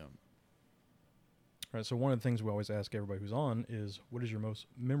 Yep. All right, so one of the things we always ask everybody who's on is, what is your most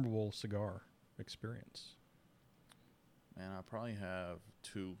memorable cigar experience? Man, I probably have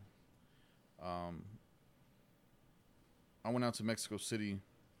 2. I went out to Mexico City,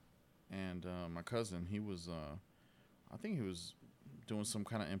 and my cousin, he was, I think he was doing some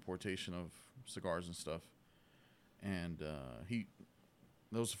kind of importation of cigars and stuff. And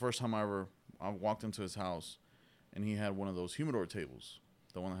that was the first time I walked into his house, and he had one of those humidor tables,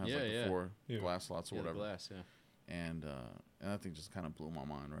 the one that has the 4 glass slots or whatever. Glass, And that thing just kind of blew my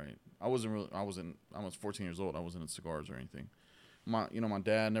mind, right? I was 14 years old. I wasn't into cigars or anything. My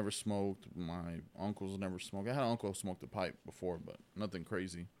dad never smoked. My uncles never smoked. I had an uncle who smoked a pipe before, but nothing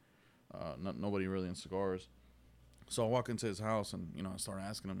crazy. Nobody really in cigars. So I walk into his house and, I started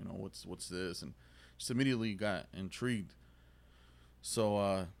asking him, what's this? And just immediately got intrigued.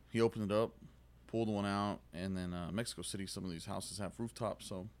 So he opened it up, pulled one out, and then Mexico City, some of these houses have rooftops.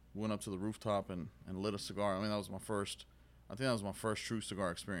 So we went up to the rooftop and lit a cigar. I mean, that was my first true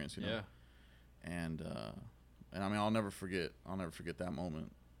cigar experience, Yeah. And I mean, I'll never forget that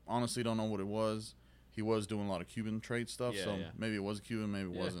moment. Honestly, don't know what it was. He was doing a lot of Cuban trade stuff, maybe it was Cuban,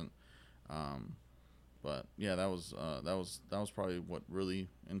 maybe it wasn't. But yeah, that was probably what really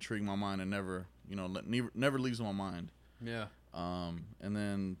intrigued my mind and never leaves my mind. Yeah. And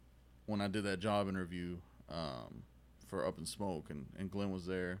then when I did that job interview for Up in Smoke, and Glenn was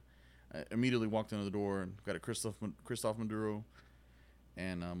there, I immediately walked into the door and got a Kristoff Maduro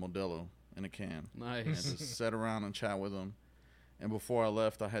and Modelo in a can. Nice. And just sat around and chat with him. And before I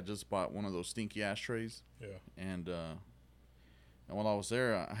left, I had just bought one of those stinky ashtrays. Yeah. And while I was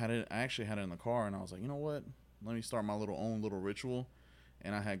there, I actually had it in the car, and I was like, you know what? Let me start my own little ritual.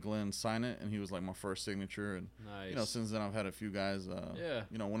 And I had Glenn sign it, and he was like my first signature. And nice. Since then I've had a few guys.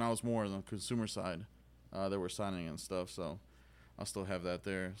 When I was more on the consumer side, they were signing and stuff. So I still have that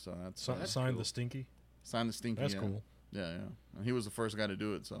there. So that's signed cool. the stinky. Signed the stinky. That's yeah. cool. Yeah. And he was the first guy to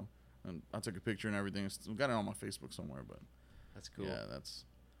do it. So, and I took a picture and everything. I've got it on my Facebook somewhere, but that's cool. Yeah, that's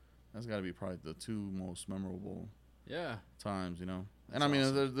got to be probably the 2 most memorable. Times, And That's I mean,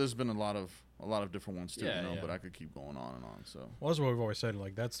 awesome. there's been a lot of different ones too, but I could keep going on and on. So well, that's what we've always said.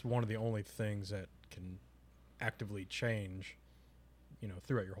 Like, that's one of the only things that can actively change,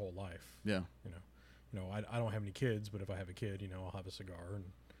 throughout your whole life. Yeah. I don't have any kids, but if I have a kid, I'll have a cigar, and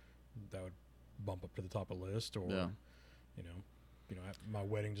that would bump up to the top of the list. Or, at my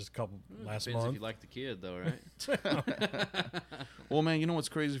wedding just last Depends month. if you like the kid, though, right? Well, man, what's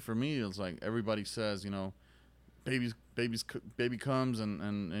crazy for me is like everybody says, baby comes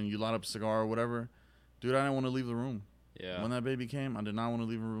and you light up a cigar or whatever. Dude, I didn't want to leave the room. Yeah. When that baby came, I did not want to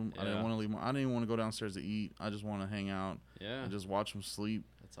leave a room. Yeah. I didn't want to leave. I didn't even want to go downstairs to eat. I just want to hang out. Yeah. And just watch them sleep.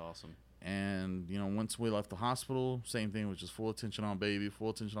 That's awesome. And once we left the hospital, same thing, was just full attention on baby.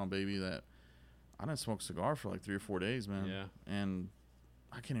 That I didn't smoke a cigar for like 3 or 4 days, man. Yeah. And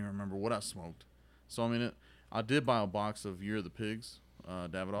I can't even remember what I smoked. So I mean, I did buy a box of Year of the Pigs,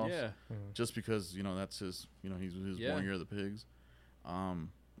 Davidoff's. Yeah. Just because that's his. He's born Year of the Pigs. I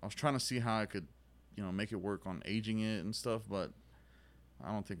was trying to see how I could, make it work on aging it and stuff, but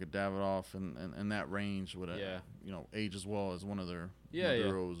I don't think a Davidoff and that range would, age as well as one of their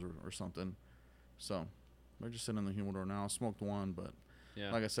Maduros or something. So they're just sitting in the humidor now. I smoked one, but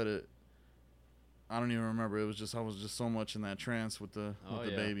like I said, I don't even remember. I was just so much in that trance with the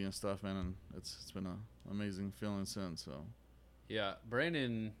baby and stuff, man. And it's been an amazing feeling since. So yeah,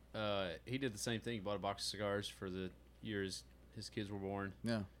 Brandon, he did the same thing. He bought a box of cigars for the years his kids were born.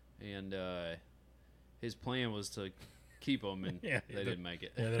 Yeah, and his plan was to keep them, and they didn't make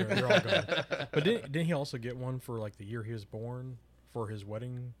it. Yeah, they're all gone. But didn't he also get one for like the year he was born for his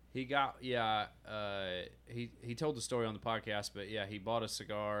wedding? He got he told the story on the podcast, but he bought a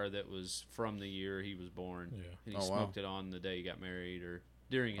cigar that was from the year he was born. Yeah, and he smoked it on the day he got married or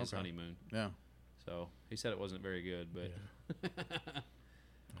during his honeymoon. Yeah. So he said it wasn't very good, but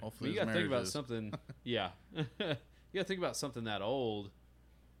hopefully you got to think about something. Yeah, you got to think about something that old.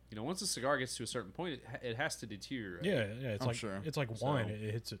 Once a cigar gets to a certain point, it has to deteriorate. Yeah. It's it's like wine. So,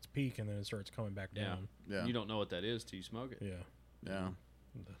 it hits its peak and then it starts coming back down. Yeah. You don't know what that is till you smoke it. Yeah.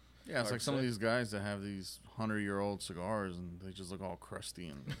 Yeah, it's like some of these guys that have these 100-year-old cigars and they just look all crusty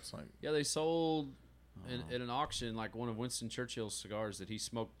and it's like. Yeah, they sold at an auction like one of Winston Churchill's cigars that he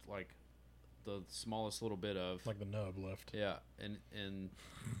smoked like the smallest little bit of, like the nub left. Yeah, and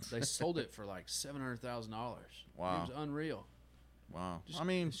they sold it for like $700,000. Wow, it was unreal. Wow, I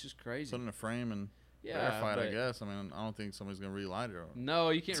mean, it's just crazy. Put in a frame and verify it, I guess. I mean, I don't think somebody's gonna relight it. No,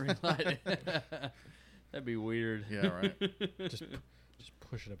 you can't relight it. That'd be weird. Yeah, right. just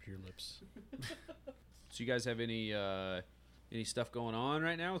push it up to your lips. So you guys have any stuff going on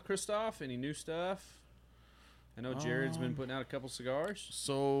right now with Kristoff? Any new stuff? I know Jared's been putting out a couple cigars.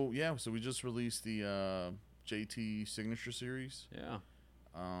 So we just released the JT Signature Series. Yeah.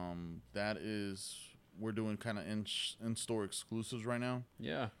 That is, we're doing kind of in-store exclusives right now.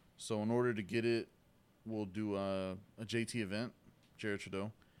 Yeah. So in order to get it, we'll do a JT event, Jared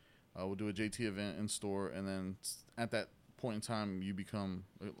Trudeau. We'll do a JT event in store, and then at that point in time, you become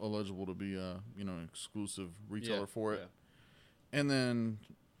eligible to be a exclusive retailer for it. Yeah. And then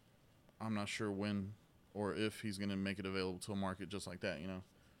I'm not sure when or if he's going to make it available to a market just like that,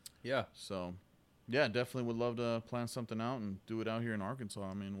 Yeah. So, yeah, definitely would love to plan something out and do it out here in Arkansas.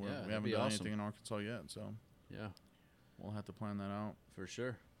 I mean, we haven't done anything in Arkansas yet, so yeah, we'll have to plan that out for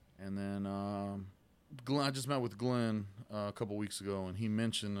sure. And then Glenn, I just met with Glenn a couple weeks ago, and he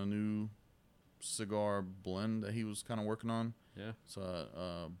mentioned a new cigar blend that he was kind of working on. Yeah. It's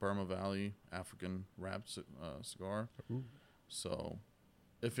a Burma Valley African wrapped cigar. Ooh. So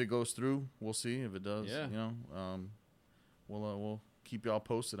if it goes through, we'll see. If it does, we'll keep y'all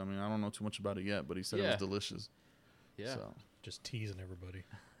posted. I mean, I don't know too much about it yet, but he said it was delicious. Yeah. So. Just teasing everybody.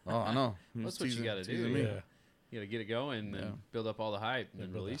 Oh, I know. That's what you got to do. Yeah. You got to get it going and build up all the hype and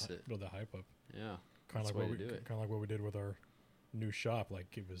then release it. Build the hype up. Yeah. Kind of like what we did with our new shop.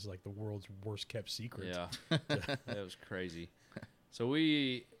 Like, it was like the world's worst kept secret. Yeah. That was crazy. So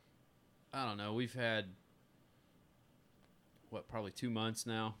I don't know, we've had probably 2 months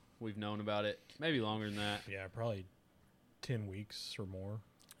now we've known about it, maybe longer than that. Yeah, probably 10 weeks or more.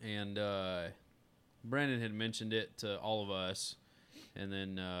 And Brandon had mentioned it to all of us, and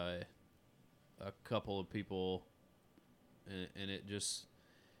then a couple of people, and it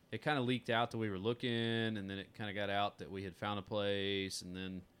kind of leaked out that we were looking, and then it kind of got out that we had found a place, and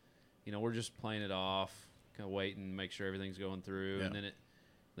then we're just playing it off, kind of waiting, make sure everything's going through. And then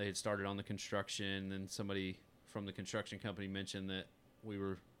they had started on the construction, and somebody from the construction company mentioned that we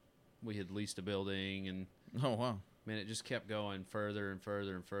had leased a building, and oh wow, man, it just kept going further and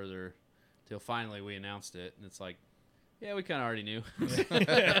further and further till finally we announced it, and it's like, yeah, we kind of already knew.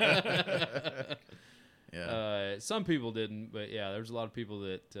 Yeah. Some people didn't, but yeah, there's a lot of people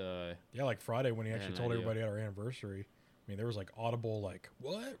that like Friday when he actually told everybody at our anniversary. I mean, there was like audible, like,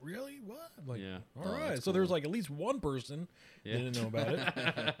 what? Really? What? I'm like, all right. So cool. there was like at least one person that didn't know about it.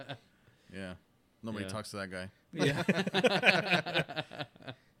 Yeah. Nobody talks to that guy. Yeah.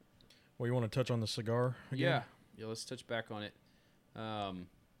 Well, you want to touch on the cigar again? Yeah, let's touch back on it. Have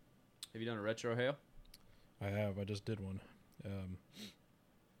you done a retro hail? I have. I just did one.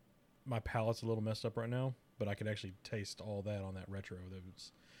 My palate's a little messed up right now, but I could actually taste all that on that retro.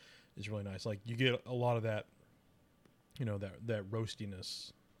 It's really nice. Like, you get a lot of that, that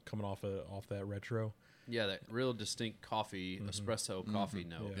roastiness coming off that retro. Yeah, that real distinct coffee, espresso coffee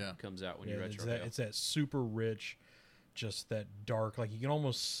note comes out when you retro hail. It's that super rich, just that dark. Like, you can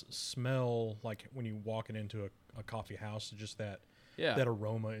almost smell, like, when you walking into a coffee house, just that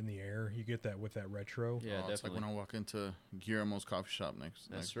aroma in the air. You get that with that retro. Yeah, definitely. It's like when I walk into Guillermo's coffee shop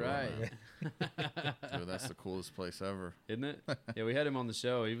next. That's next right. Dude, that's the coolest place ever. Isn't it? Yeah, we had him on the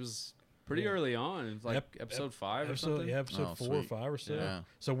show. He was pretty early on. It was like episode 5 or something. Yeah, episode 4 or 5 or so. Yeah.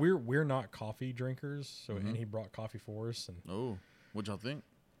 So we're not coffee drinkers. So and he brought coffee for us. And what'd y'all think?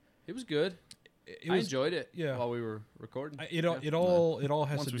 It was good. I enjoyed it while we were recording. It all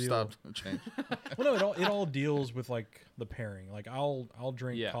has Once to we deal. stopped, it changed. Well, no, it all deals with like the pairing. Like, I'll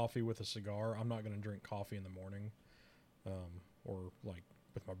drink coffee with a cigar. I'm not going to drink coffee in the morning, or like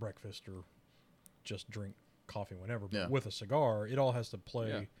with my breakfast, or just drink coffee whenever. But with a cigar, it all has to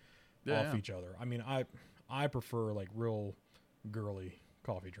play off each other. I mean, I prefer like real girly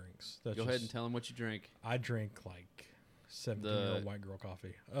coffee drinks. Go ahead and tell them what you drink. I drink like 17-year-old white girl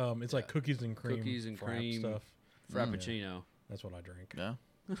coffee. It's like cookies and cream stuff. Frappuccino. That's what I drink. Yeah.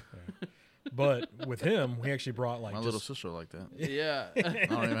 But with him, we actually brought like my little sister like that. Yeah. I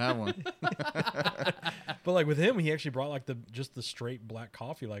don't even have one. But like with him, he actually brought like the straight black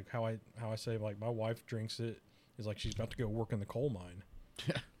coffee. Like how I say, like, my wife drinks it is like she's about to go work in the coal mine.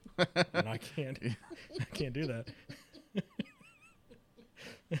 Yeah. And I can't do that.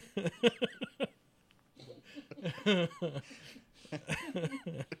 I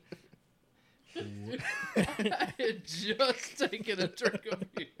had just taken a drink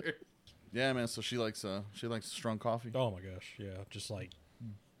of beer. Yeah, man. So she likes strong coffee. Oh my gosh, yeah, just like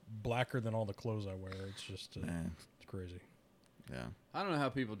blacker than all the clothes I wear. It's just it's crazy. Yeah. I don't know how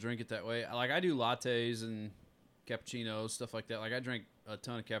people drink it that way. Like, I do lattes and cappuccinos, stuff like that. Like, I drank a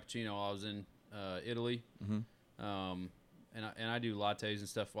ton of cappuccino while I was in Italy. Mm-hmm. And I do lattes and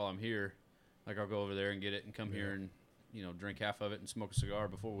stuff while I'm here. Like, I'll go over there and get it and come here and, drink half of it and smoke a cigar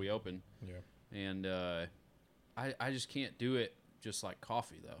before we open. Yeah. And I just can't do it just like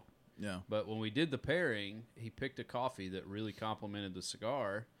coffee, though. Yeah. But when we did the pairing, he picked a coffee that really complemented the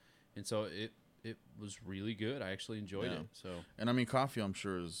cigar. And so it was really good. I actually enjoyed it. So. And I mean, coffee, I'm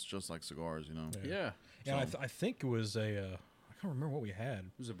sure, is just like cigars, Yeah. Yeah. I think it was can't remember what we had.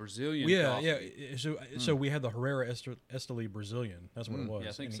 It was a Brazilian. Yeah, coffee. yeah. So we had the Herrera Esteli Brazilian. That's what it was. Yeah,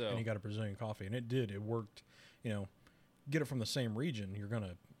 I think and so. And he got a Brazilian coffee, and it did. It worked. Get it from the same region, you're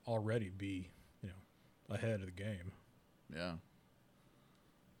gonna already be, ahead of the game. Yeah.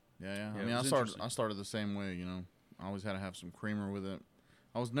 Yeah. Yeah, I mean, I started the same way. I always had to have some creamer with it.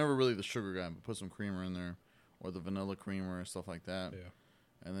 I was never really the sugar guy, but put some creamer in there, or the vanilla creamer and stuff like that. Yeah.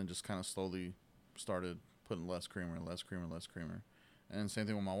 And then just kind of slowly started putting less creamer. And same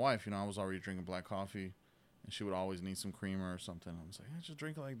thing with my wife. I was already drinking black coffee, and she would always need some creamer or something. I was like, just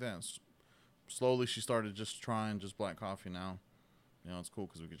drink it like that. Slowly, she started just trying just black coffee now. It's cool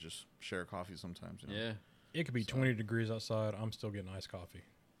because we could just share coffee sometimes. Yeah. It could be 20 degrees outside. I'm still getting iced coffee.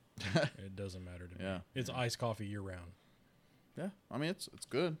 It doesn't matter to me. Yeah. It's iced coffee year round. Yeah. I mean, it's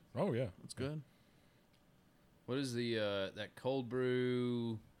good. Oh, yeah. It's good. What is the that cold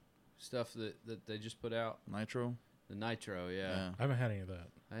brew stuff that they just put out? Nitro? The Nitro, yeah. I haven't had any of that.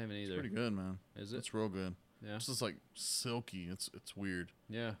 I haven't either. It's pretty good, man. Is it? It's real good. Yeah. It's just like silky. It's weird.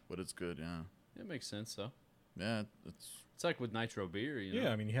 Yeah. But it's good, yeah. It makes sense, though. Yeah, it's like with Nitro beer, Yeah,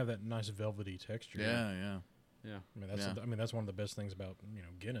 I mean, you have that nice velvety texture. Yeah. I mean, that's one of the best things about,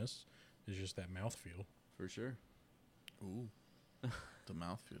 Guinness is just that mouthfeel. For sure. Ooh. The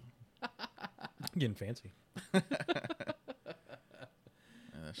mouthfeel. Getting fancy. Yeah,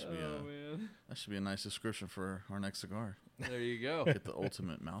 that should be a nice description for our next cigar. There you go. Get the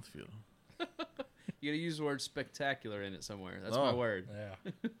ultimate mouthfeel. You got to use the word spectacular in it somewhere. That's my word.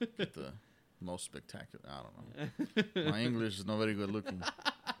 Yeah. Get the most spectacular. I don't know. My English is not very good looking.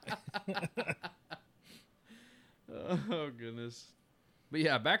 Oh, goodness. But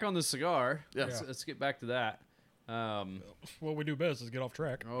yeah, back on the cigar. Yeah. Let's get back to that. What we do best is get off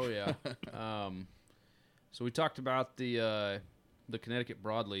track. Oh, yeah. So we talked about the Connecticut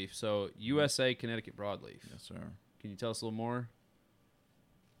broadleaf. So USA Connecticut broadleaf. Yes, sir. Can you tell us a little more?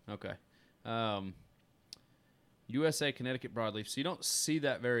 Okay. USA Connecticut broadleaf. So you don't see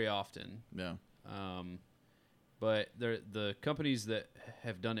that very often. Yeah. But the companies that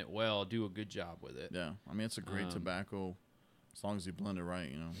have done it well do a good job with it. Yeah. I mean, it's a great tobacco as long as you blend it right,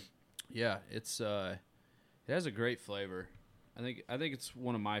 Yeah, it's it has a great flavor. I think it's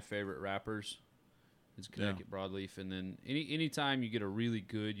one of my favorite wrappers. It's Connecticut broadleaf, and then anytime you get a really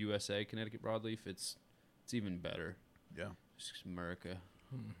good USA Connecticut broadleaf, it's even better. Yeah. It's America.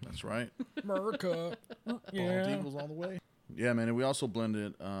 That's right. America. Yeah. Bald Eagles all the way. Yeah, man. And we also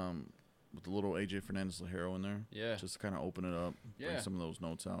blended with a little AJ Fernandez Ligero in there. Yeah. Just to kind of open it up, bring some of those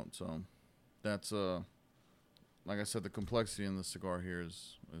notes out. So that's like I said, the complexity in the cigar here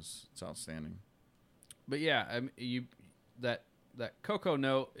is it's outstanding. But yeah, that cocoa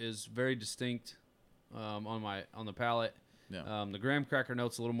note is very distinct on the palate. Yeah. The graham cracker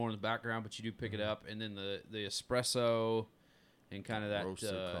note's a little more in the background, but you do pick it up, and then the espresso and kind of that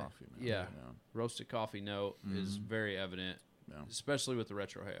roasted coffee. Man. Yeah, roasted coffee note is very evident. Yeah. Especially with the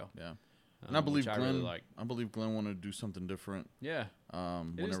retrohale. Yeah. And I believe Glenn. Really like. I believe Glenn wanted to do something different. Yeah.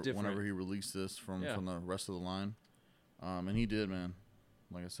 Whenever he released this from the rest of the line, and he did, man.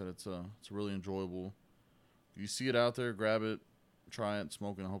 Like I said, it's really enjoyable. If you see it out there, grab it, try it,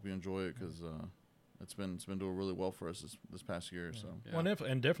 smoke it. I hope you enjoy it because it's been doing really well for us this past year. So well,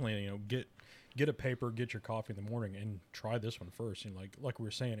 and definitely get a paper, get your coffee in the morning, and try this one first. And like we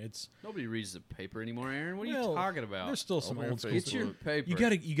were saying, it's nobody reads the paper anymore, Aaron. What are you talking about? There's still some old school. Get your paper.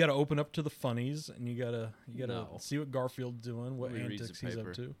 You gotta open up to the funnies, and you gotta see what Garfield's doing, what antics he's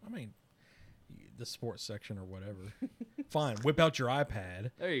up to. I mean, the sports section or whatever. Fine, whip out your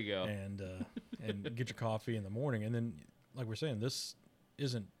iPad. There you go. And get your coffee in the morning, and then like we're saying, this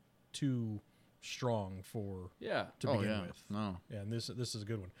isn't too strong to begin with. No. Yeah, and this is a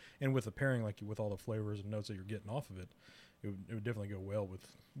good one. And with the pairing, with all the flavors and notes that you're getting off of it, it would definitely go well with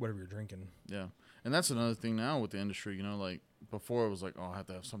whatever you're drinking. Yeah. And that's another thing now with the industry, like before it was like, I have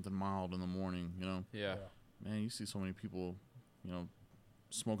to have something mild in the morning, Yeah. Man, you see so many people,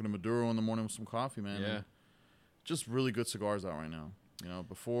 smoking a Maduro in the morning with some coffee, man. Yeah. Just really good cigars out right now.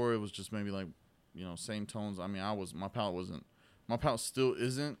 Before it was just maybe same tones. I mean, my palate still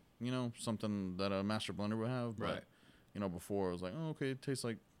isn't, something that a master blender would have. But, right. Before it was like, okay, it tastes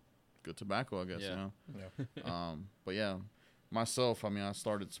like good tobacco, I guess, Yeah. But yeah, myself, I mean, I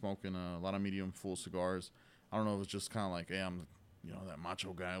started smoking a lot of medium full cigars. I don't know if it's just kind of like, hey, I'm, that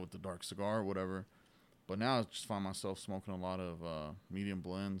macho guy with the dark cigar or whatever. But now I just find myself smoking a lot of medium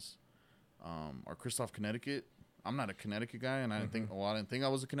blends. Our Kristoff Connecticut. I'm not a Connecticut guy, and I didn't think I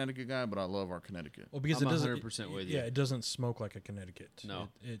was a Connecticut guy, but I love our Connecticut. Well, because I'm it doesn't 100% with you. Yeah, it doesn't smoke like a Connecticut. No.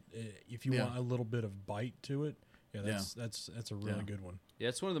 If you want a little bit of bite to it, Yeah, that's a really good one. Yeah,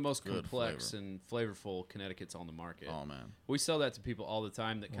 it's one of the most complex and flavorful Connecticut's on the market. Oh, man. We sell that to people all the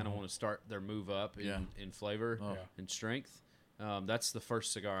time that kind of want to start their move up in flavor and strength. That's the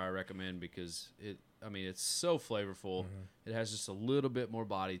first cigar I recommend because it's so flavorful. It has just a little bit more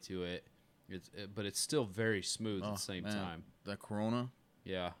body to it. But it's still very smooth at the same time. That Corona.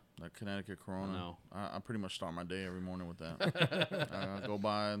 Yeah. That Connecticut Corona. No. I pretty much start my day every morning with that. I go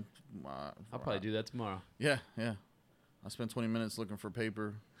by. I'll probably do that tomorrow. Yeah. I spent 20 minutes looking for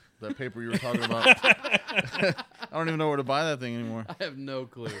paper. That paper you were talking about. I don't even know where to buy that thing anymore. I have no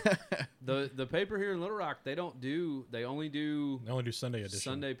clue. The paper here in Little Rock, they only do Sunday edition.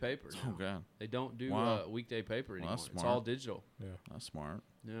 Sunday paper. Oh, God. They don't do weekday paper anymore. It's all digital. Yeah. That's smart.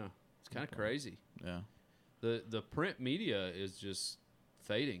 Yeah. It's kind of crazy. Yeah. The print media is just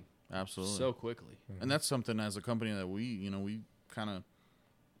fading. Absolutely. So quickly. And that's something as a company that we kind of,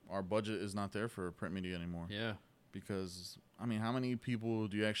 our budget is not there for print media anymore. Yeah. Because, how many people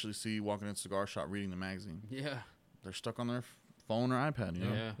do you actually see walking in a cigar shop reading the magazine? Yeah. They're stuck on their phone or iPad, you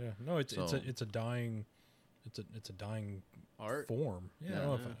know? Yeah. No, it's a dying art form. Yeah. I don't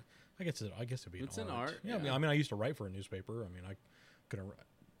know if I guess it'd be it's an art. Yeah. I used to write for a newspaper. I couldn't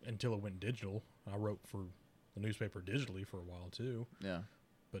until it went digital. I wrote for the newspaper digitally for a while too. Yeah.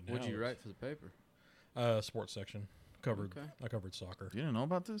 But what'd you write for the paper? Sports section. I covered soccer. You didn't know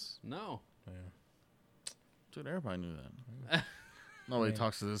about this? No. Yeah. Dude, everybody knew that. Nobody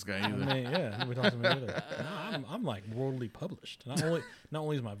talks to this guy either. Nobody talks to me either. No, I'm like worldly published. Not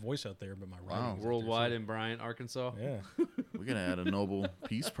only is my voice out there, but my writing worldwide in Bryant, Arkansas. Yeah. We're gonna add a Nobel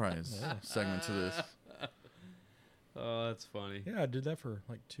Peace Prize segment to this. Oh, that's funny. Yeah, I did that for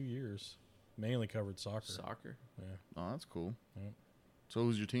like 2 years. Mainly covered soccer. Yeah. Oh, that's cool. Yeah. So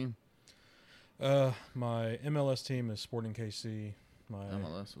who's your team? My MLS team is Sporting KC. My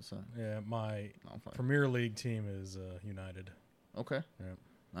MLS, what's that? Yeah, my Premier League team is United. Okay. Yeah.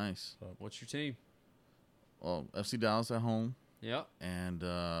 Nice. So what's your team? Well, FC Dallas at home. Yep. And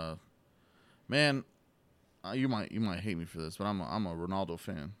man, you might hate me for this, but I'm a Ronaldo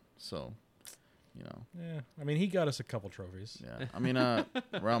fan, so Yeah, he got us a couple trophies. Yeah,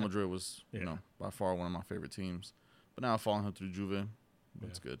 Real Madrid was by far one of my favorite teams, but now I've followed him through Juve.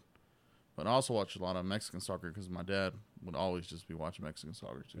 That's good. But I also watch a lot of Mexican soccer because my dad would always just be watching Mexican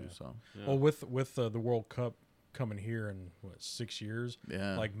soccer too. Yeah. So well, with the World Cup coming here in 6 years,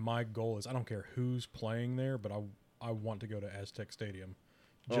 like my goal is I don't care who's playing there, but I want to go to Aztec Stadium,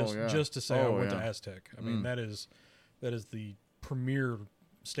 just to say I went to Aztec. That is the premier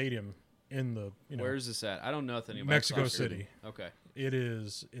stadium in the Where is this at? I don't know nothing about Mexico soccer. City. Okay.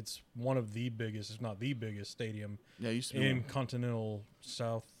 It's one of the biggest, if not the biggest stadium it used to be in continental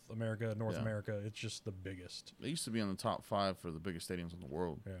South America, North America. It's just the biggest. It used to be in the top 5 for the biggest stadiums in the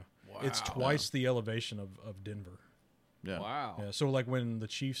world. Yeah. Wow. It's twice the elevation of Denver. Yeah. Wow. Yeah. So like when the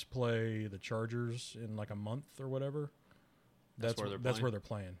Chiefs play the Chargers in like a month or whatever, that's where they're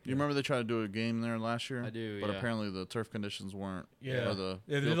playing. You remember they tried to do a game there last year? I do, but apparently the turf conditions weren't. Yeah. Or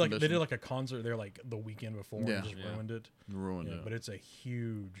they did like a concert there like the weekend before and just ruined it. Ruined it. But it's a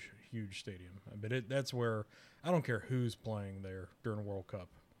huge stadium. But that's where I don't care who's playing there during World Cup,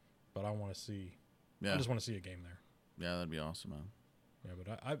 but I want to see. I just want to see a game there. Yeah, that'd be awesome, man. Yeah,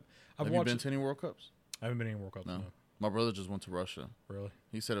 but I've Have watched. you been to any World Cups? I haven't been to any World Cups. No. My brother just went to Russia. Really?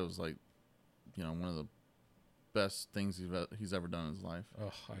 He said it was like, one of the best things he's ever done in his life.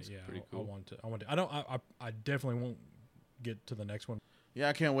 Oh, pretty cool. I want to. I definitely won't get to the next one. Yeah,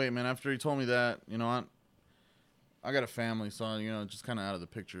 I can't wait, man. After he told me that, I got a family, so just kind of out of the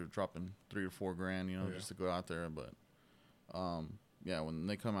picture, dropping $3 or $4 grand, just to go out there. But when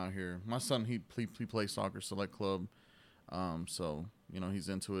they come out here, my son he plays soccer select club, so he's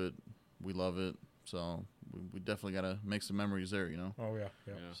into it. We love it, so we definitely got to make some memories there, Oh yeah.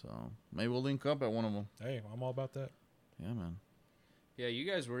 So maybe we'll link up at one of them. Hey, I'm all about that. Yeah, man. Yeah, you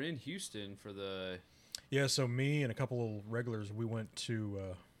guys were in Houston for the. Yeah, so me and a couple of regulars, we went to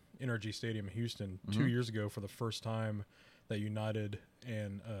NRG Stadium in Houston 2 years ago for the first time that United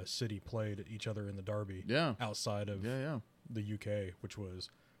and City played each other in the derby. Yeah. Outside of the UK, which was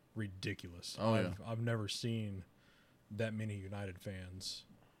ridiculous. I've never seen that many United fans,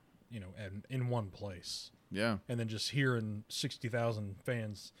 in one place. Yeah. And then just hearing 60,000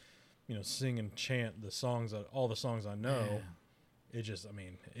 fans, sing and chant all the songs I know. Yeah. It just,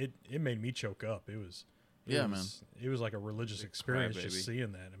 it made me choke up. It was like a religious experience just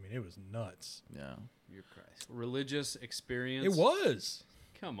seeing that. It was nuts. Yeah. You're Christ. Religious experience? It was.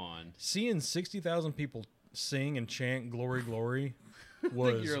 Come on. Seeing 60,000 people sing and chant "Glory, Glory"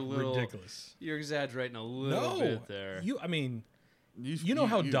 was ridiculous. You're exaggerating a little bit there. You know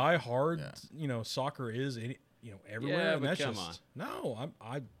how die hard, soccer is. everywhere. Yeah, and but that's come just,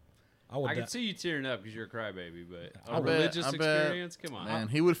 on. No, I can see you tearing up because you're a crybaby, but I bet, religious experience, come on. Man,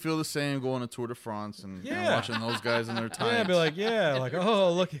 he would feel the same going to Tour de France and watching those guys in their tights. Yeah, be like,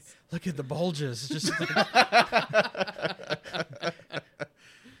 oh, look at the bulges. Just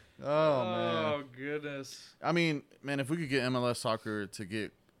oh, man. Oh, goodness. I mean, man, if we could get MLS soccer to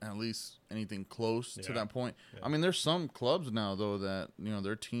get at least anything close to that point. Yeah. I mean, there's some clubs now, though, that,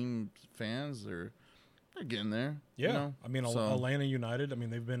 their team fans, they're getting there. Yeah. I mean, Atlanta United, I mean,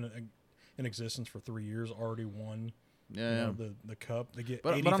 they've been in existence for 3 years, already won the cup. They get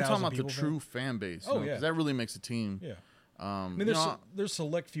but I'm talking about the true fan base. Oh, yeah. Because that really makes a team. Yeah. I mean, there's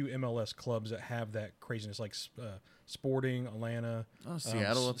select few MLS clubs that have that craziness, like Sporting, Atlanta,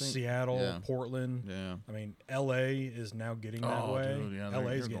 Seattle, I think. Seattle, Portland. Yeah. I mean, LA is now getting that way. Dude, yeah, LA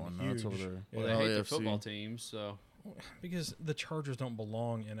is getting huge. Over there. Well, they hate the football teams, so. Because the Chargers don't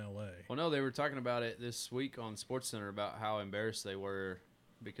belong in LA. Well, no, they were talking about it this week on SportsCenter about how embarrassed they were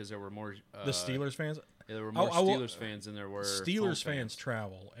because there were more. The Steelers fans? Yeah, there were more Steelers fans than there were. Steelers fans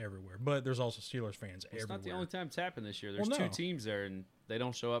travel everywhere, but there's also Steelers fans everywhere. It's not the only time it's happened this year. There's 2 teams there, and they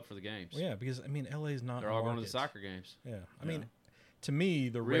don't show up for the games. Well, yeah, because, I mean, LA's not. They're all going to the soccer games. Yeah. I mean, to me,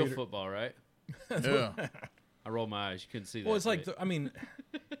 the real football, right? Yeah. I rolled my eyes. You couldn't see that. Well, it's like,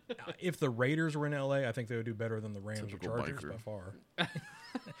 if the Raiders were in LA, I think they would do better than the Rams Typical or Chargers biker. by far.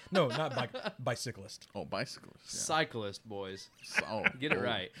 No, not bicyclist. Oh, bicyclist. Yeah. Cyclist, boys. Get it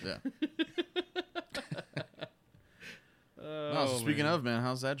right. Yeah. Speaking of, man,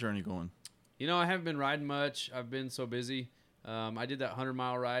 how's that journey going? I haven't been riding much. I've been so busy. I did that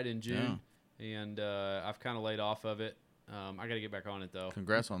 100-mile ride in June, and I've kind of laid off of it. I got to get back on it, though.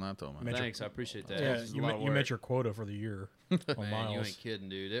 Congrats on that, though, man. Thanks. I appreciate that. Yeah, you met your quota for the year on man, miles. You ain't kidding,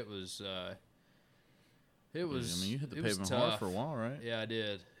 dude. It was I mean, you hit the pavement hard for a while, right? Yeah, I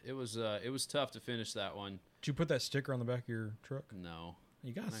did. It was tough to finish that one. Did you put that sticker on the back of your truck? No.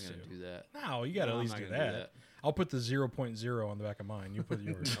 You got to. I'm not going to do that. No, you got to at least do that. I'll put the 0.0 on the back of mine. You put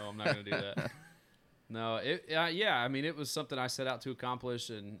yours. No, I'm not going to do that. No, I mean, it was something I set out to accomplish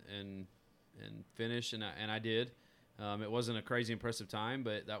and finish, and I did. It wasn't a crazy impressive time,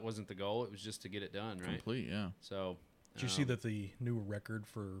 but that wasn't the goal. It was just to get it done, right? Complete, yeah. So, did you see that the new record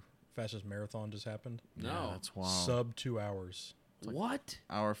for fastest marathon just happened? No, yeah, that's wild. Sub 2 hours. Like what?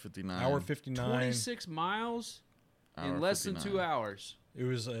 Hour 59. Hour 59. 26 miles in less than 2 hours. It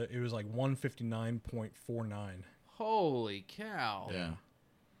was like 159.49. Holy cow! Yeah,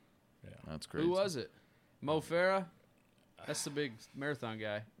 that's crazy. Who was it? Mo Farah? That's the big marathon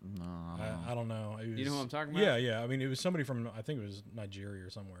guy. No, I don't know. You know who I'm talking about? Yeah. I mean, it was somebody from, I think it was Nigeria or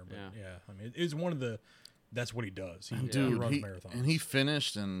somewhere. But yeah, I mean, it was one of the. That's what he does. He runs marathons. And he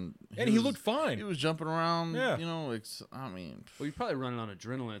finished, and he looked fine. He was jumping around. Yeah. I mean. Well, you're probably running on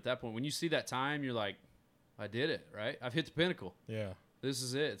adrenaline at that point. When you see that time, you're like, I did it, right? I've hit the pinnacle. Yeah. This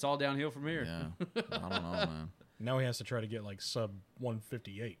is it. It's all downhill from here. Yeah. I don't know, man. Now he has to try to get like sub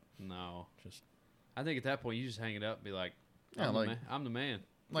 158. No. I think at that point, you just hang it up and be like, I'm the man.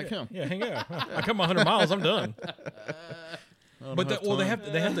 Like him. Yeah, hang out. I come 100 miles, I'm done. But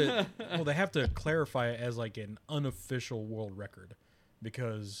they have to clarify it as like an unofficial world record,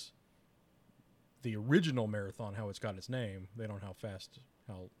 because the original marathon, how it's got its name, they don't know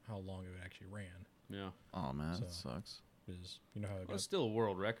how long it actually ran. Yeah. Oh man, that sucks. Is you know how it's still a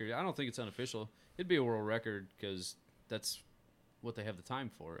world record. I don't think it's unofficial. It'd be a world record because that's what they have the time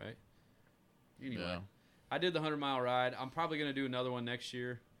for, right? Anyway. Yeah. I did the 100-mile ride. I'm probably going to do another one next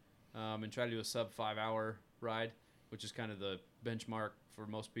year and try to do a sub 5-hour ride, which is kind of the benchmark for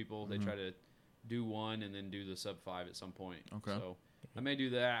most people. Mm-hmm. They try to do one and then do the sub 5 at some point. Okay. So I may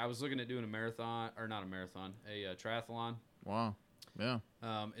do that. I was looking at doing a triathlon. Wow. Yeah.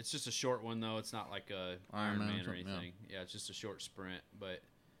 It's just a short one, though. It's not like a Ironman or anything. Yeah, it's just a short sprint. But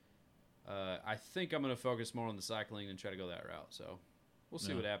I think I'm going to focus more on the cycling and try to go that route. So we'll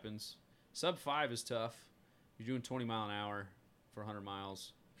see what happens. Sub 5 is tough. You're doing 20 mile an hour for 100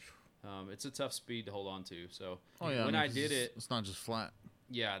 miles. It's a tough speed to hold on to. So when I did it, it's not just flat.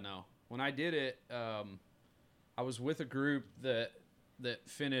 Yeah, no. When I did it, I was with a group that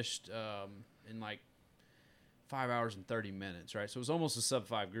finished in like 5 hours and 30 minutes, right? So it was almost a sub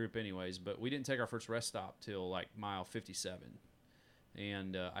 5 group anyways, but we didn't take our first rest stop till like mile 57.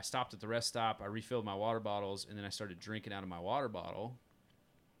 And I stopped at the rest stop. I refilled my water bottles, and then I started drinking out of my water bottle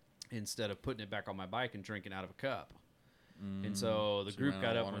instead of putting it back on my bike and drinking out of a cup. And so the group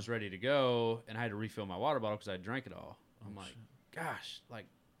got up and was ready to go, and I had to refill my water bottle because I drank it all. I'm like, gosh,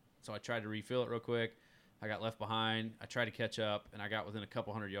 so I tried to refill it real quick. I got left behind. I tried to catch up, and I got within a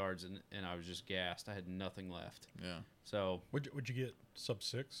couple hundred yards, and I was just gassed. I had nothing left. Yeah. So would you get sub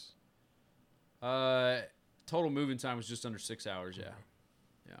 6? total moving time was just under 6 hours. Yeah.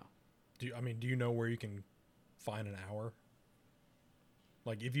 Do you know where you can find an hour?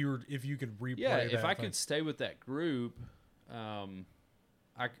 Like if you could replay. Yeah, if I could stay with that group,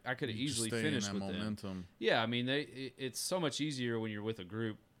 I could have easily finished with them. Yeah, I mean, it's so much easier when you're with a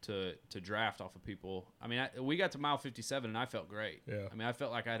group to draft off of people. I mean, we got to mile 57 and I felt great. Yeah. I mean, I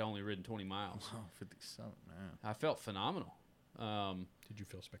felt like I'd only ridden 20 miles. Wow, 57, man. I felt phenomenal. Did you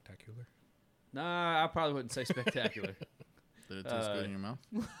feel spectacular? Nah, I probably wouldn't say spectacular. Did it taste good in your mouth?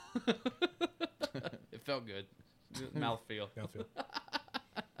 It felt good. Mouthfeel.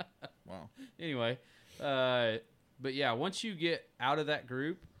 Wow. Anyway, but yeah, once you get out of that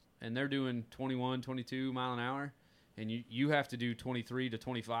group and they're doing 21, 22 mile an hour and you have to do 23 to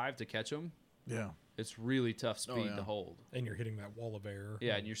 25 to catch them. Yeah. It's really tough speed to hold. And you're hitting that wall of air.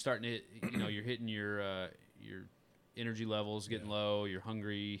 Yeah, and you're starting to hit, you're hitting your energy levels getting low, you're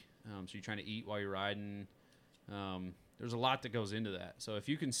hungry, so you're trying to eat while you're riding. There's a lot that goes into that. So if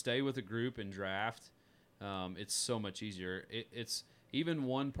you can stay with a group and draft, it's so much easier. It's even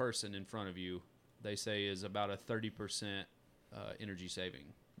one person in front of you, they say, is about a 30% energy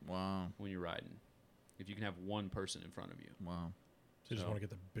saving. Wow. When you're riding. If you can have one person in front of you. Wow. So you just want to get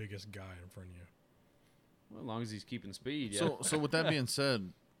the biggest guy in front of you. Well, as long as he's keeping speed, yeah. So with that being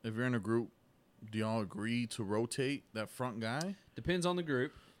said, if you're in a group, do y'all agree to rotate that front guy? Depends on the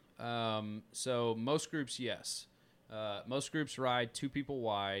group. So most groups, yes. Most groups ride 2 people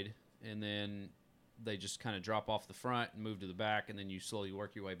wide, and then they just kind of drop off the front and move to the back, and then you slowly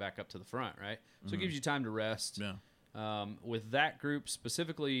work your way back up to the front, right? So it gives you time to rest. Yeah. With that group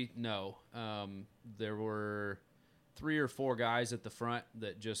specifically, no. There were 3 or 4 guys at the front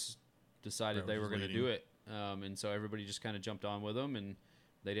that just decided they were going to do it. And so everybody just kind of jumped on with them, and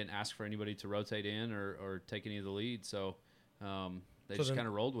they didn't ask for anybody to rotate in or take any of the lead. So they just kind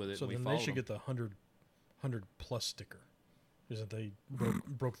of rolled with it. So then they should get the 100 plus sticker. Is that they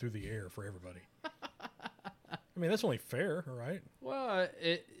broke through the air for everybody. I mean, that's only fair, right? Well,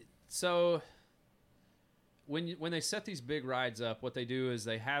 so when they set these big rides up, what they do is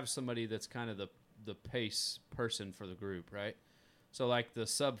they have somebody that's kind of the pace person for the group, right? So like the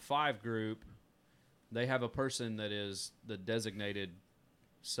sub 5 group, they have a person that is the designated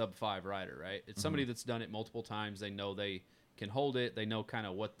sub 5 rider, right? It's somebody that's done it multiple times. They know they can hold it. They know kind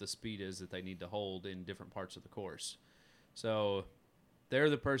of what the speed is that they need to hold in different parts of the course. So they're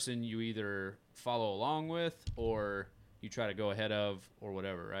the person you either follow along with or you try to go ahead of or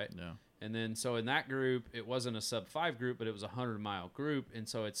whatever, right? Yeah. And then so in that group, it wasn't a sub 5 group, but it was a 100-mile group. And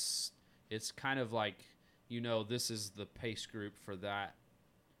so it's kind of like, this is the pace group for that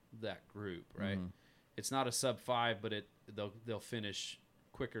group, right? Mm-hmm. It's not a sub 5, but they'll finish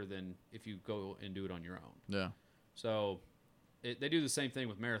quicker than if you go and do it on your own. Yeah. So they do the same thing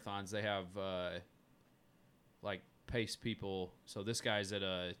with marathons. They have like pace people. So this guy's at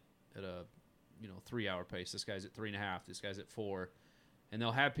a 3-hour pace. This guy's at 3.5. This guy's at 4. And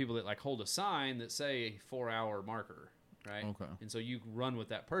they'll have people that like hold a sign that say 4-hour marker, right? Okay. And so you run with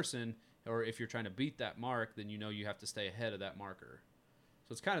that person, or if you're trying to beat that mark, then you have to stay ahead of that marker.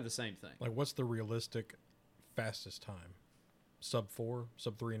 So it's kind of the same thing. Like, what's the realistic fastest time? Sub 4,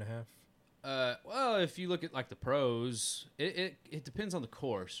 sub 3.5? Well, if you look at like the pros, it depends on the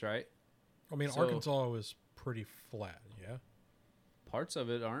course, right? I mean, so, Arkansas is pretty flat, yeah? Parts of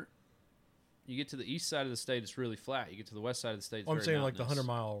it aren't. You get to the east side of the state, it's really flat. You get to the west side of the state, it's I'm very saying mountainous. Like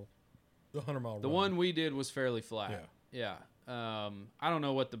the 100 mile The run. one we did was fairly flat. Yeah. I don't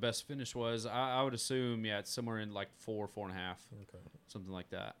know what the best finish was. I would assume, it's somewhere in like 4.5. Okay. Something like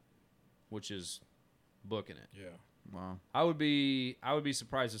that, which is booking it. Yeah. Wow. I would be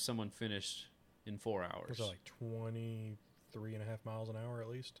surprised if someone finished in 4 hours. Was that like 23.5 miles an hour at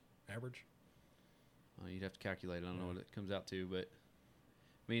least, average? You'd have to calculate. I don't know what it comes out to, but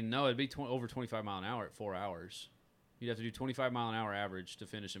I mean, no, it'd be over 25 mile an hour at 4 hours. You'd have to do 25 mile an hour average to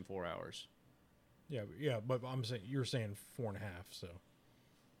finish in 4 hours. Yeah, but I'm saying you're saying 4.5, so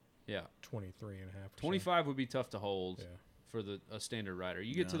yeah, 23.5. 25 would be tough to hold for a standard rider.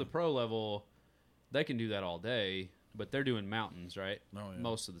 You get to the pro level, they can do that all day, but they're doing mountains, right? Oh, yeah.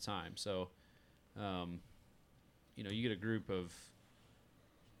 Most of the time. So, you get a group of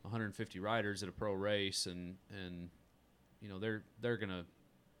 150 riders at a pro race, and they're gonna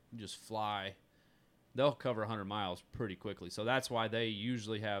just fly. They'll cover 100 miles pretty quickly. So that's why they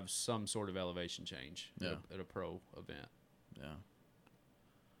usually have some sort of elevation change at a pro event. Yeah.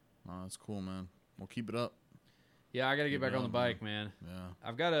 Oh, that's cool, man. Well, keep it up. Yeah, I got to get back on the bike, man. Yeah.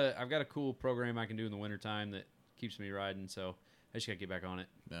 I've got a cool program I can do in the wintertime that keeps me riding, so I just got to get back on it.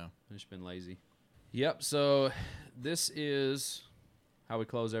 Yeah. I've just been lazy. Yep, so this is how we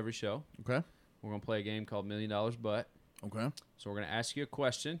close every show. Okay. We're going to play a game called $1 Million Butt. Okay. So we're going to ask you a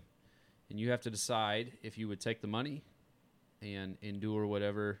question, and you have to decide if you would take the money and endure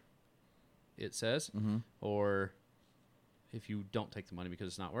whatever it says, or if you don't take the money because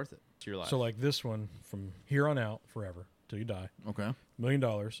it's not worth it to your life. So like this one, from here on out, forever, till you die. Okay. $1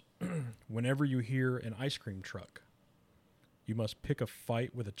 million. Whenever you hear an ice cream truck, you must pick a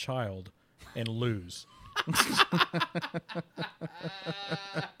fight with a child and lose.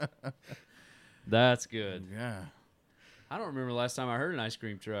 That's good. Yeah. I don't remember the last time I heard an ice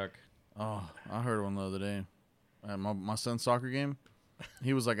cream truck. Oh, I heard one the other day at my son's soccer game.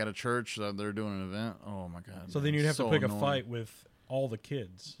 He was like at a church that they're doing an event. Oh my god! So then you'd have to pick a fight with all the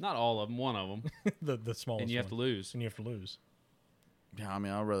kids. Not all of them, one of them. the smallest. And you have to lose. And you have to lose. Yeah, I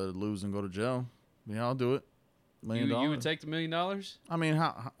mean, I'd rather lose than go to jail. Yeah, I'll do it. $1 million. You would take the $1 million? I mean,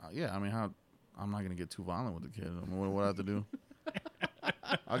 how? Yeah, I mean, how? I'm not gonna get too violent with the kid. I mean, what do I have to do?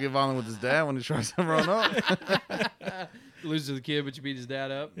 I'll get violent with his dad when he tries to run up. Lose to the kid, but you beat his dad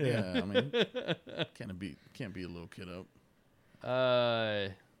up. Yeah, I mean, can't beat a little kid up.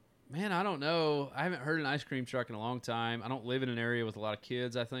 Man, I don't know. I haven't heard an ice cream truck in a long time. I don't live in an area with a lot of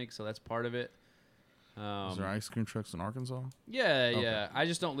kids, I think, so that's part of it. Is there ice cream trucks in Arkansas? Yeah, Okay. yeah. I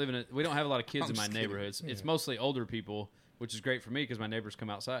just don't live in it. We don't have a lot of kids in my just kidding. neighborhood. It's mostly older people, which is great for me because my neighbors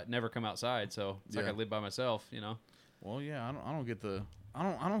never come outside. So it's like I live by myself, you know. Well, yeah, I don't get the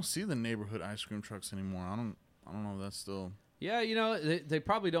I don't see the neighborhood ice cream trucks anymore. I don't know if that's still. Yeah, you know, they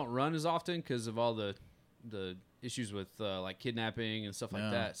probably don't run as often because of all the issues with like kidnapping and stuff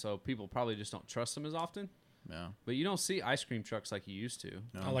like that. So people probably just don't trust them as often. Yeah. But you don't see ice cream trucks like you used to.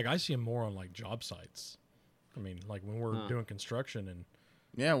 No. I see them more on like job sites. I mean, like when we're doing construction and.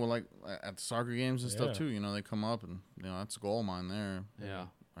 Yeah, well, like at the soccer games and stuff too. You know, they come up and that's a goal mine there. Yeah.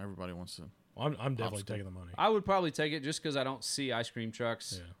 Everybody wants to. Well, I'm definitely taking the money. I would probably take it just because I don't see ice cream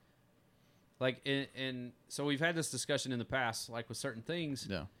trucks. Yeah. Like, and so we've had this discussion in the past, like with certain things.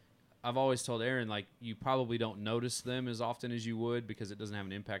 Yeah. I've always told Aaron, like, you probably don't notice them as often as you would because it doesn't have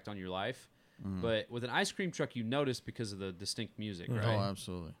an impact on your life. But with an ice cream truck, you notice because of the distinct music, right? Oh,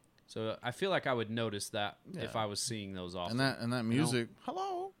 absolutely. So I feel like I would notice that if I was seeing those often. And that music,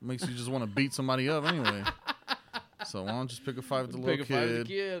 hello, makes you just want to beat somebody up anyway. So why don't just pick a fight with the little kid,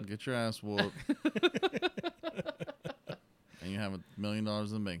 get your ass whooped, and you have $1 million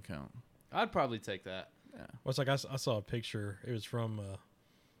in the bank account. I'd probably take that. Yeah. Well, it's like I saw a picture. It was from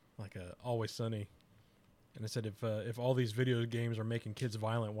like Always Sunny, and it said if all these video games are making kids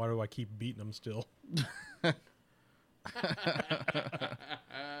violent, why do I keep beating them still? Yeah.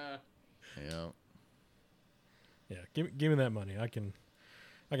 Yeah, give me that money. I can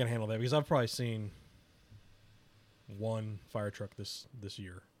handle that because I've probably seen one fire truck this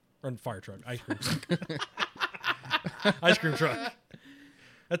year. Or fire truck, ice cream truck. Ice cream truck.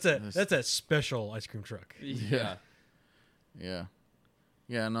 That's a special ice cream truck. Yeah. Yeah.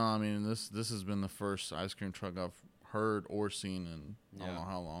 Yeah, no, I mean this has been the first ice cream truck I've heard or seen in I don't know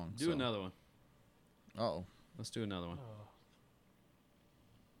how long. Do another one. Uh-oh. Let's do another one.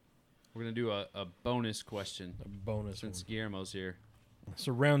 We're going to do a bonus question. A bonus since one. Guillermo's here.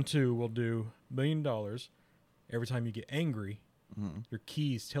 So round 2, we'll do $1 million. Every time you get angry, your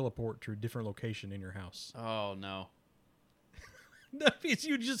keys teleport to a different location in your house. Oh, no. That means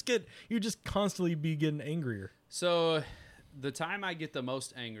you just constantly be getting angrier. So the time I get the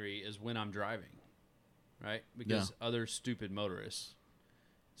most angry is when I'm driving, right? Because other stupid motorists.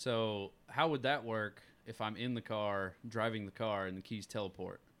 So how would that work if I'm in the car, driving the car, and the keys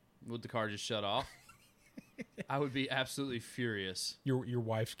teleport? Would the car just shut off? I would be absolutely furious. Your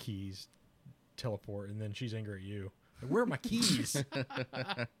wife's keys teleport, and then she's angry at you. Like, where are my keys?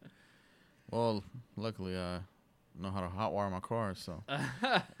 Well, luckily I know how to hotwire my car, so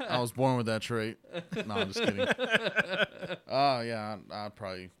I was born with that trait. No, I'm just kidding. Yeah, I'd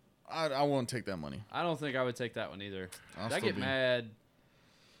probably I won't take that money. I don't think I would take that one either. I'll I get mad.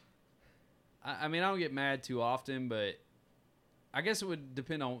 I mean, I don't get mad too often, but I guess it would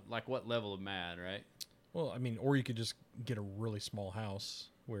depend on like what level of mad, right? Well, I mean, or you could just get a really small house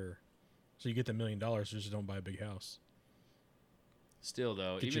so you get the $1 million, just don't buy a big house. Still,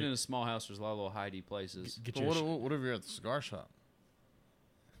 though, even in a small house, there's a lot of little hidey places. But what if you're at the cigar shop?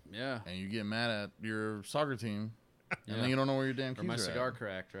 Yeah. And you get mad at your soccer team, and then you don't know where your damn keys are. Or my cigar at.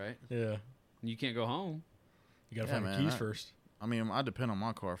 cracked, right? Yeah. And you can't go home. You got to find the keys first. I mean, I depend on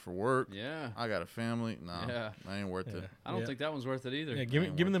my car for work. Yeah. I got a family. No, that ain't worth it. I don't think that one's worth it either. Yeah,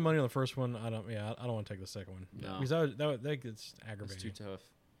 give me the money on the first one. I don't want to take the second one. No. Because that gets aggravating. It's too tough.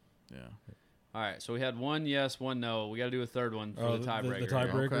 Yeah. All right, so we had one yes, one no. We got to do a third one for the tiebreaker. The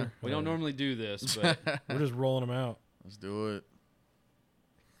tiebreaker? Okay. We don't normally do this, but we're just rolling them out. Let's do it.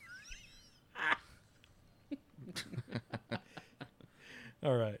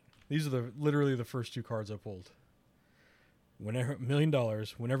 All right. These are literally the first 2 cards I pulled. Whenever $1 million,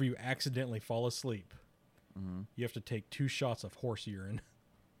 whenever you accidentally fall asleep, you have to take 2 shots of horse urine.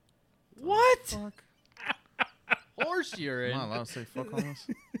 What? Fuck? Horse urine? Am I allowed to say fuck on this?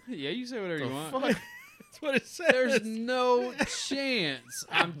 Yeah, you say whatever you want. Fuck? That's what it says. There's no chance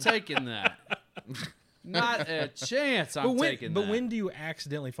I'm taking that. Not a chance I'm taking that. But when do you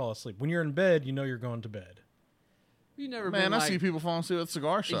accidentally fall asleep? When you're in bed, you know you're going to bed. You never Man, been I like, see people falling asleep at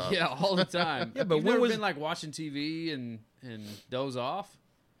cigar shops. Yeah, all the time. Yeah, but you've when never was- been like watching TV and doze off?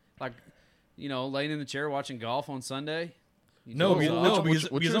 Like, laying in the chair watching golf on Sunday? No, doze off? no, because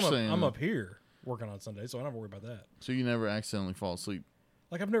what you're saying- I'm up here working on Sunday, so I don't have to worry about that. So you never accidentally fall asleep?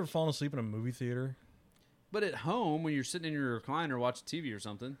 Like, I've never fallen asleep in a movie theater. But at home, when you're sitting in your recliner watching TV or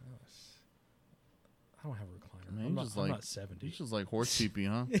something. I don't have a recliner. Man, I'm not 70. You just like horse pee-pee,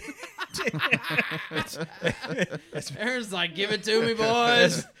 huh? Aaron's like, give it to me,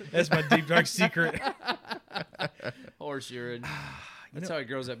 boys. That's my deep, dark secret. Horse urine. That's how he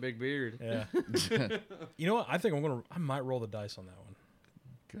grows that big beard. Yeah. You know what? I think I might roll the dice on that one.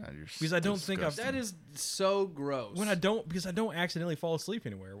 God, you're Because I don't think I've... That is so gross. Because I don't accidentally fall asleep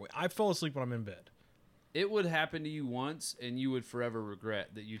anywhere. I fall asleep when I'm in bed. It would happen to you once, and you would forever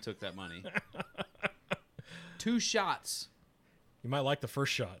regret that you took that money. 2 shots. You might like the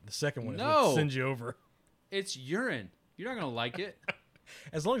first shot. The second one is No. what sends you over. It's urine. You're not going to like it.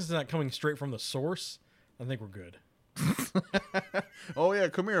 As long as it's not coming straight from the source, I think we're good. Oh, yeah,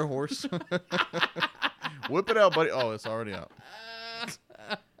 come here, horse. Whip it out, buddy. Oh, it's already out.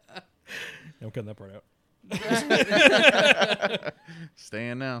 I'm cutting that part out.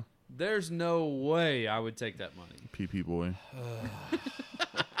 Staying now. There's no way I would take that money. PP boy.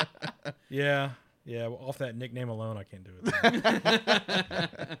 Yeah. Yeah, well, off that nickname alone, I can't do it.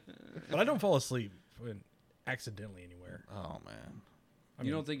 But I don't fall asleep accidentally anywhere. Oh, man.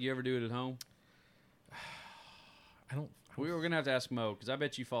 You don't think you ever do it at home? I don't. We were going to have to ask Mo, because I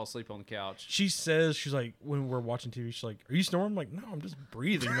bet you fall asleep on the couch. She says, she's like, when we're watching TV, she's like, are you snoring? I'm like, no, I'm just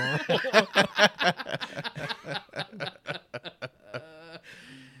breathing normal.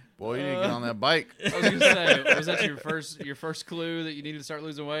 Boy, you need to get on that bike. I was going to say, was that your first clue that you needed to start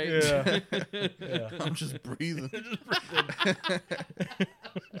losing weight? Yeah. Yeah. I'm just breathing.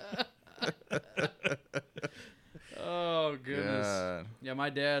 Oh, goodness. God. Yeah, my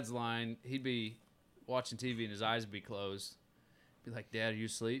dad's line, he'd be watching TV and his eyes would be closed. Be like, Dad, are you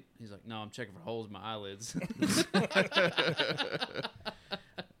asleep? He's like, no, I'm checking for holes in my eyelids.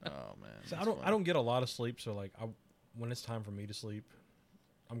 Oh, man. So I don't get a lot of sleep, so like when it's time for me to sleep,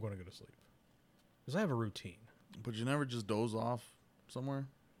 I'm going to go to sleep. Because I have a routine. But you never just doze off somewhere?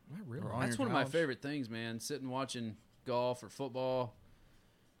 Not really. Or on That's your one of my couch? favorite things, man. Sitting watching golf or football,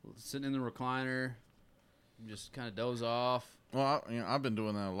 sitting in the recliner, just kind of doze off. Well, I've been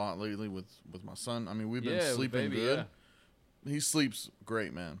doing that a lot lately with my son. I mean, we've been with sleeping baby, good. yeah. He sleeps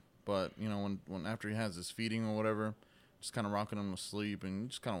great, man. But, when after he has his feeding or whatever, just kind of rocking him to sleep and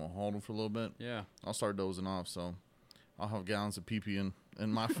just kind of hold him for a little bit. Yeah. I'll start dozing off, so I'll have gallons of pee-pee in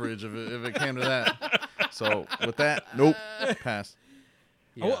my fridge if it came to that. So, with that, nope, pass.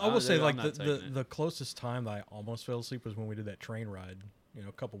 Yeah, I will say, I'm like, not taking it. the closest time that I almost fell asleep was when we did that train ride,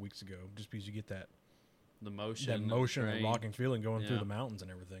 a couple weeks ago, just because you get that the motion, and train. rocking feeling going through Yeah. the mountains and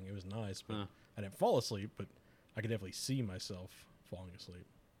everything. It was nice, but Huh. I didn't fall asleep, but I could definitely see myself falling asleep.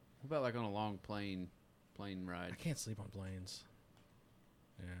 What about like on a long plane ride? I can't sleep on planes.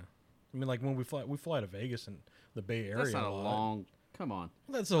 Yeah. I mean, like when we fly to Vegas and the Bay Area. That's not a lot. long. Come on.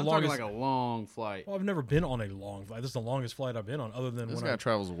 Well, that's the I'm longest. talking like a long flight. Well, I've never been on a long flight. This is the longest flight I've been on, other than This when guy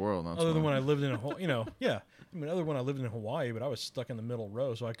travels the world. That's other than why. when I lived in yeah. I mean, other when I lived in Hawaii, but I was stuck in the middle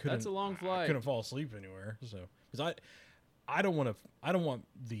row, so I couldn't. That's a long I flight. couldn't fall asleep anywhere. So, because I don't want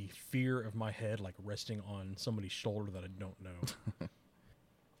the fear of my head like resting on somebody's shoulder that I don't know.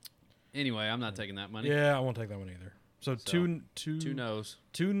 Anyway, I'm not taking that money. Yeah, I won't take that one either. So two no's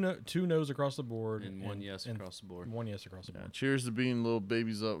two no's across the board, and one yes across the board. One yes across the Yeah, board. cheers to being little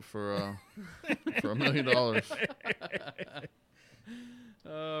babies up for $1 million.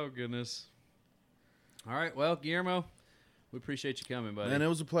 Oh goodness. All right, well, Guillermo, we appreciate you coming, buddy. Man, it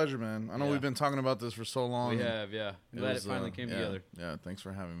was a pleasure, man. I know Yeah. we've been talking about this for so long. We have, yeah. Glad it finally came together. Yeah, thanks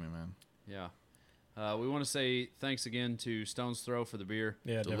for having me, man. Yeah. We want to say thanks again to Stone's Throw for the beer.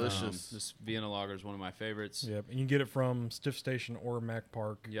 Yeah, Delicious. This Vienna Lager is one of my favorites. Yep, and you can get it from Stiff Station or Mac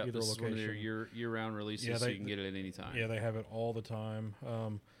Park. Yep, either this location. is one of their year-round releases, Yeah, so you can get it at any time. Yeah, they have it all the time.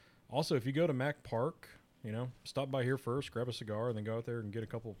 Also, if you go to Mac Park, stop by here first, grab a cigar, and then go out there and get a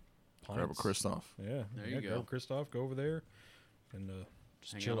couple pints. Grab a Kristoff. Yeah, There you go. Grab Kristoff, go over there, and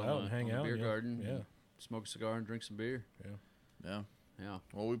just Hang chill out out on and hang the out. beer garden. Yeah, Smoke a cigar and drink some beer. Yeah. Yeah.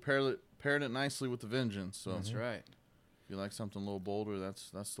 Well, we paired it nicely with the Vengeance. So that's right. If you like something a little bolder, that's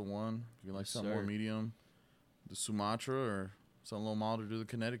the one. If you like something more sir. medium, the Sumatra, or something a little milder, do the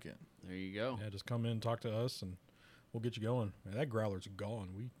Connecticut. There you go. Yeah, just come in and talk to us, and we'll get you going. Man, that growler's gone.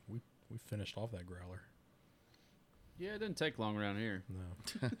 We finished off that growler. Yeah, it didn't take long around here.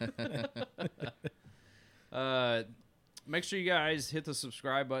 No. Make sure you guys hit the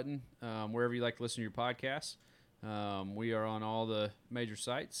subscribe button wherever you like to listen to your podcasts. We are on all the major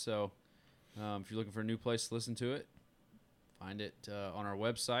sites, so if you're looking for a new place to listen to it, find it on our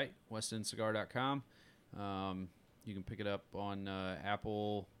website, westendcigar.com. You can pick it up on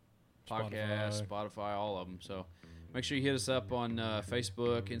Apple Podcasts, Spotify, all of them. So make sure you hit us up on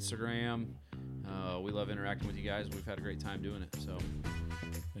Facebook, Instagram. We love interacting with you guys. We've had a great time doing it. So,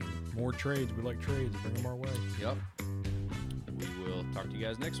 and more trades. We like trades. Bring them our way. Yep. We will talk to you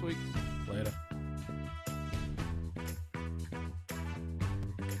guys next week. Later.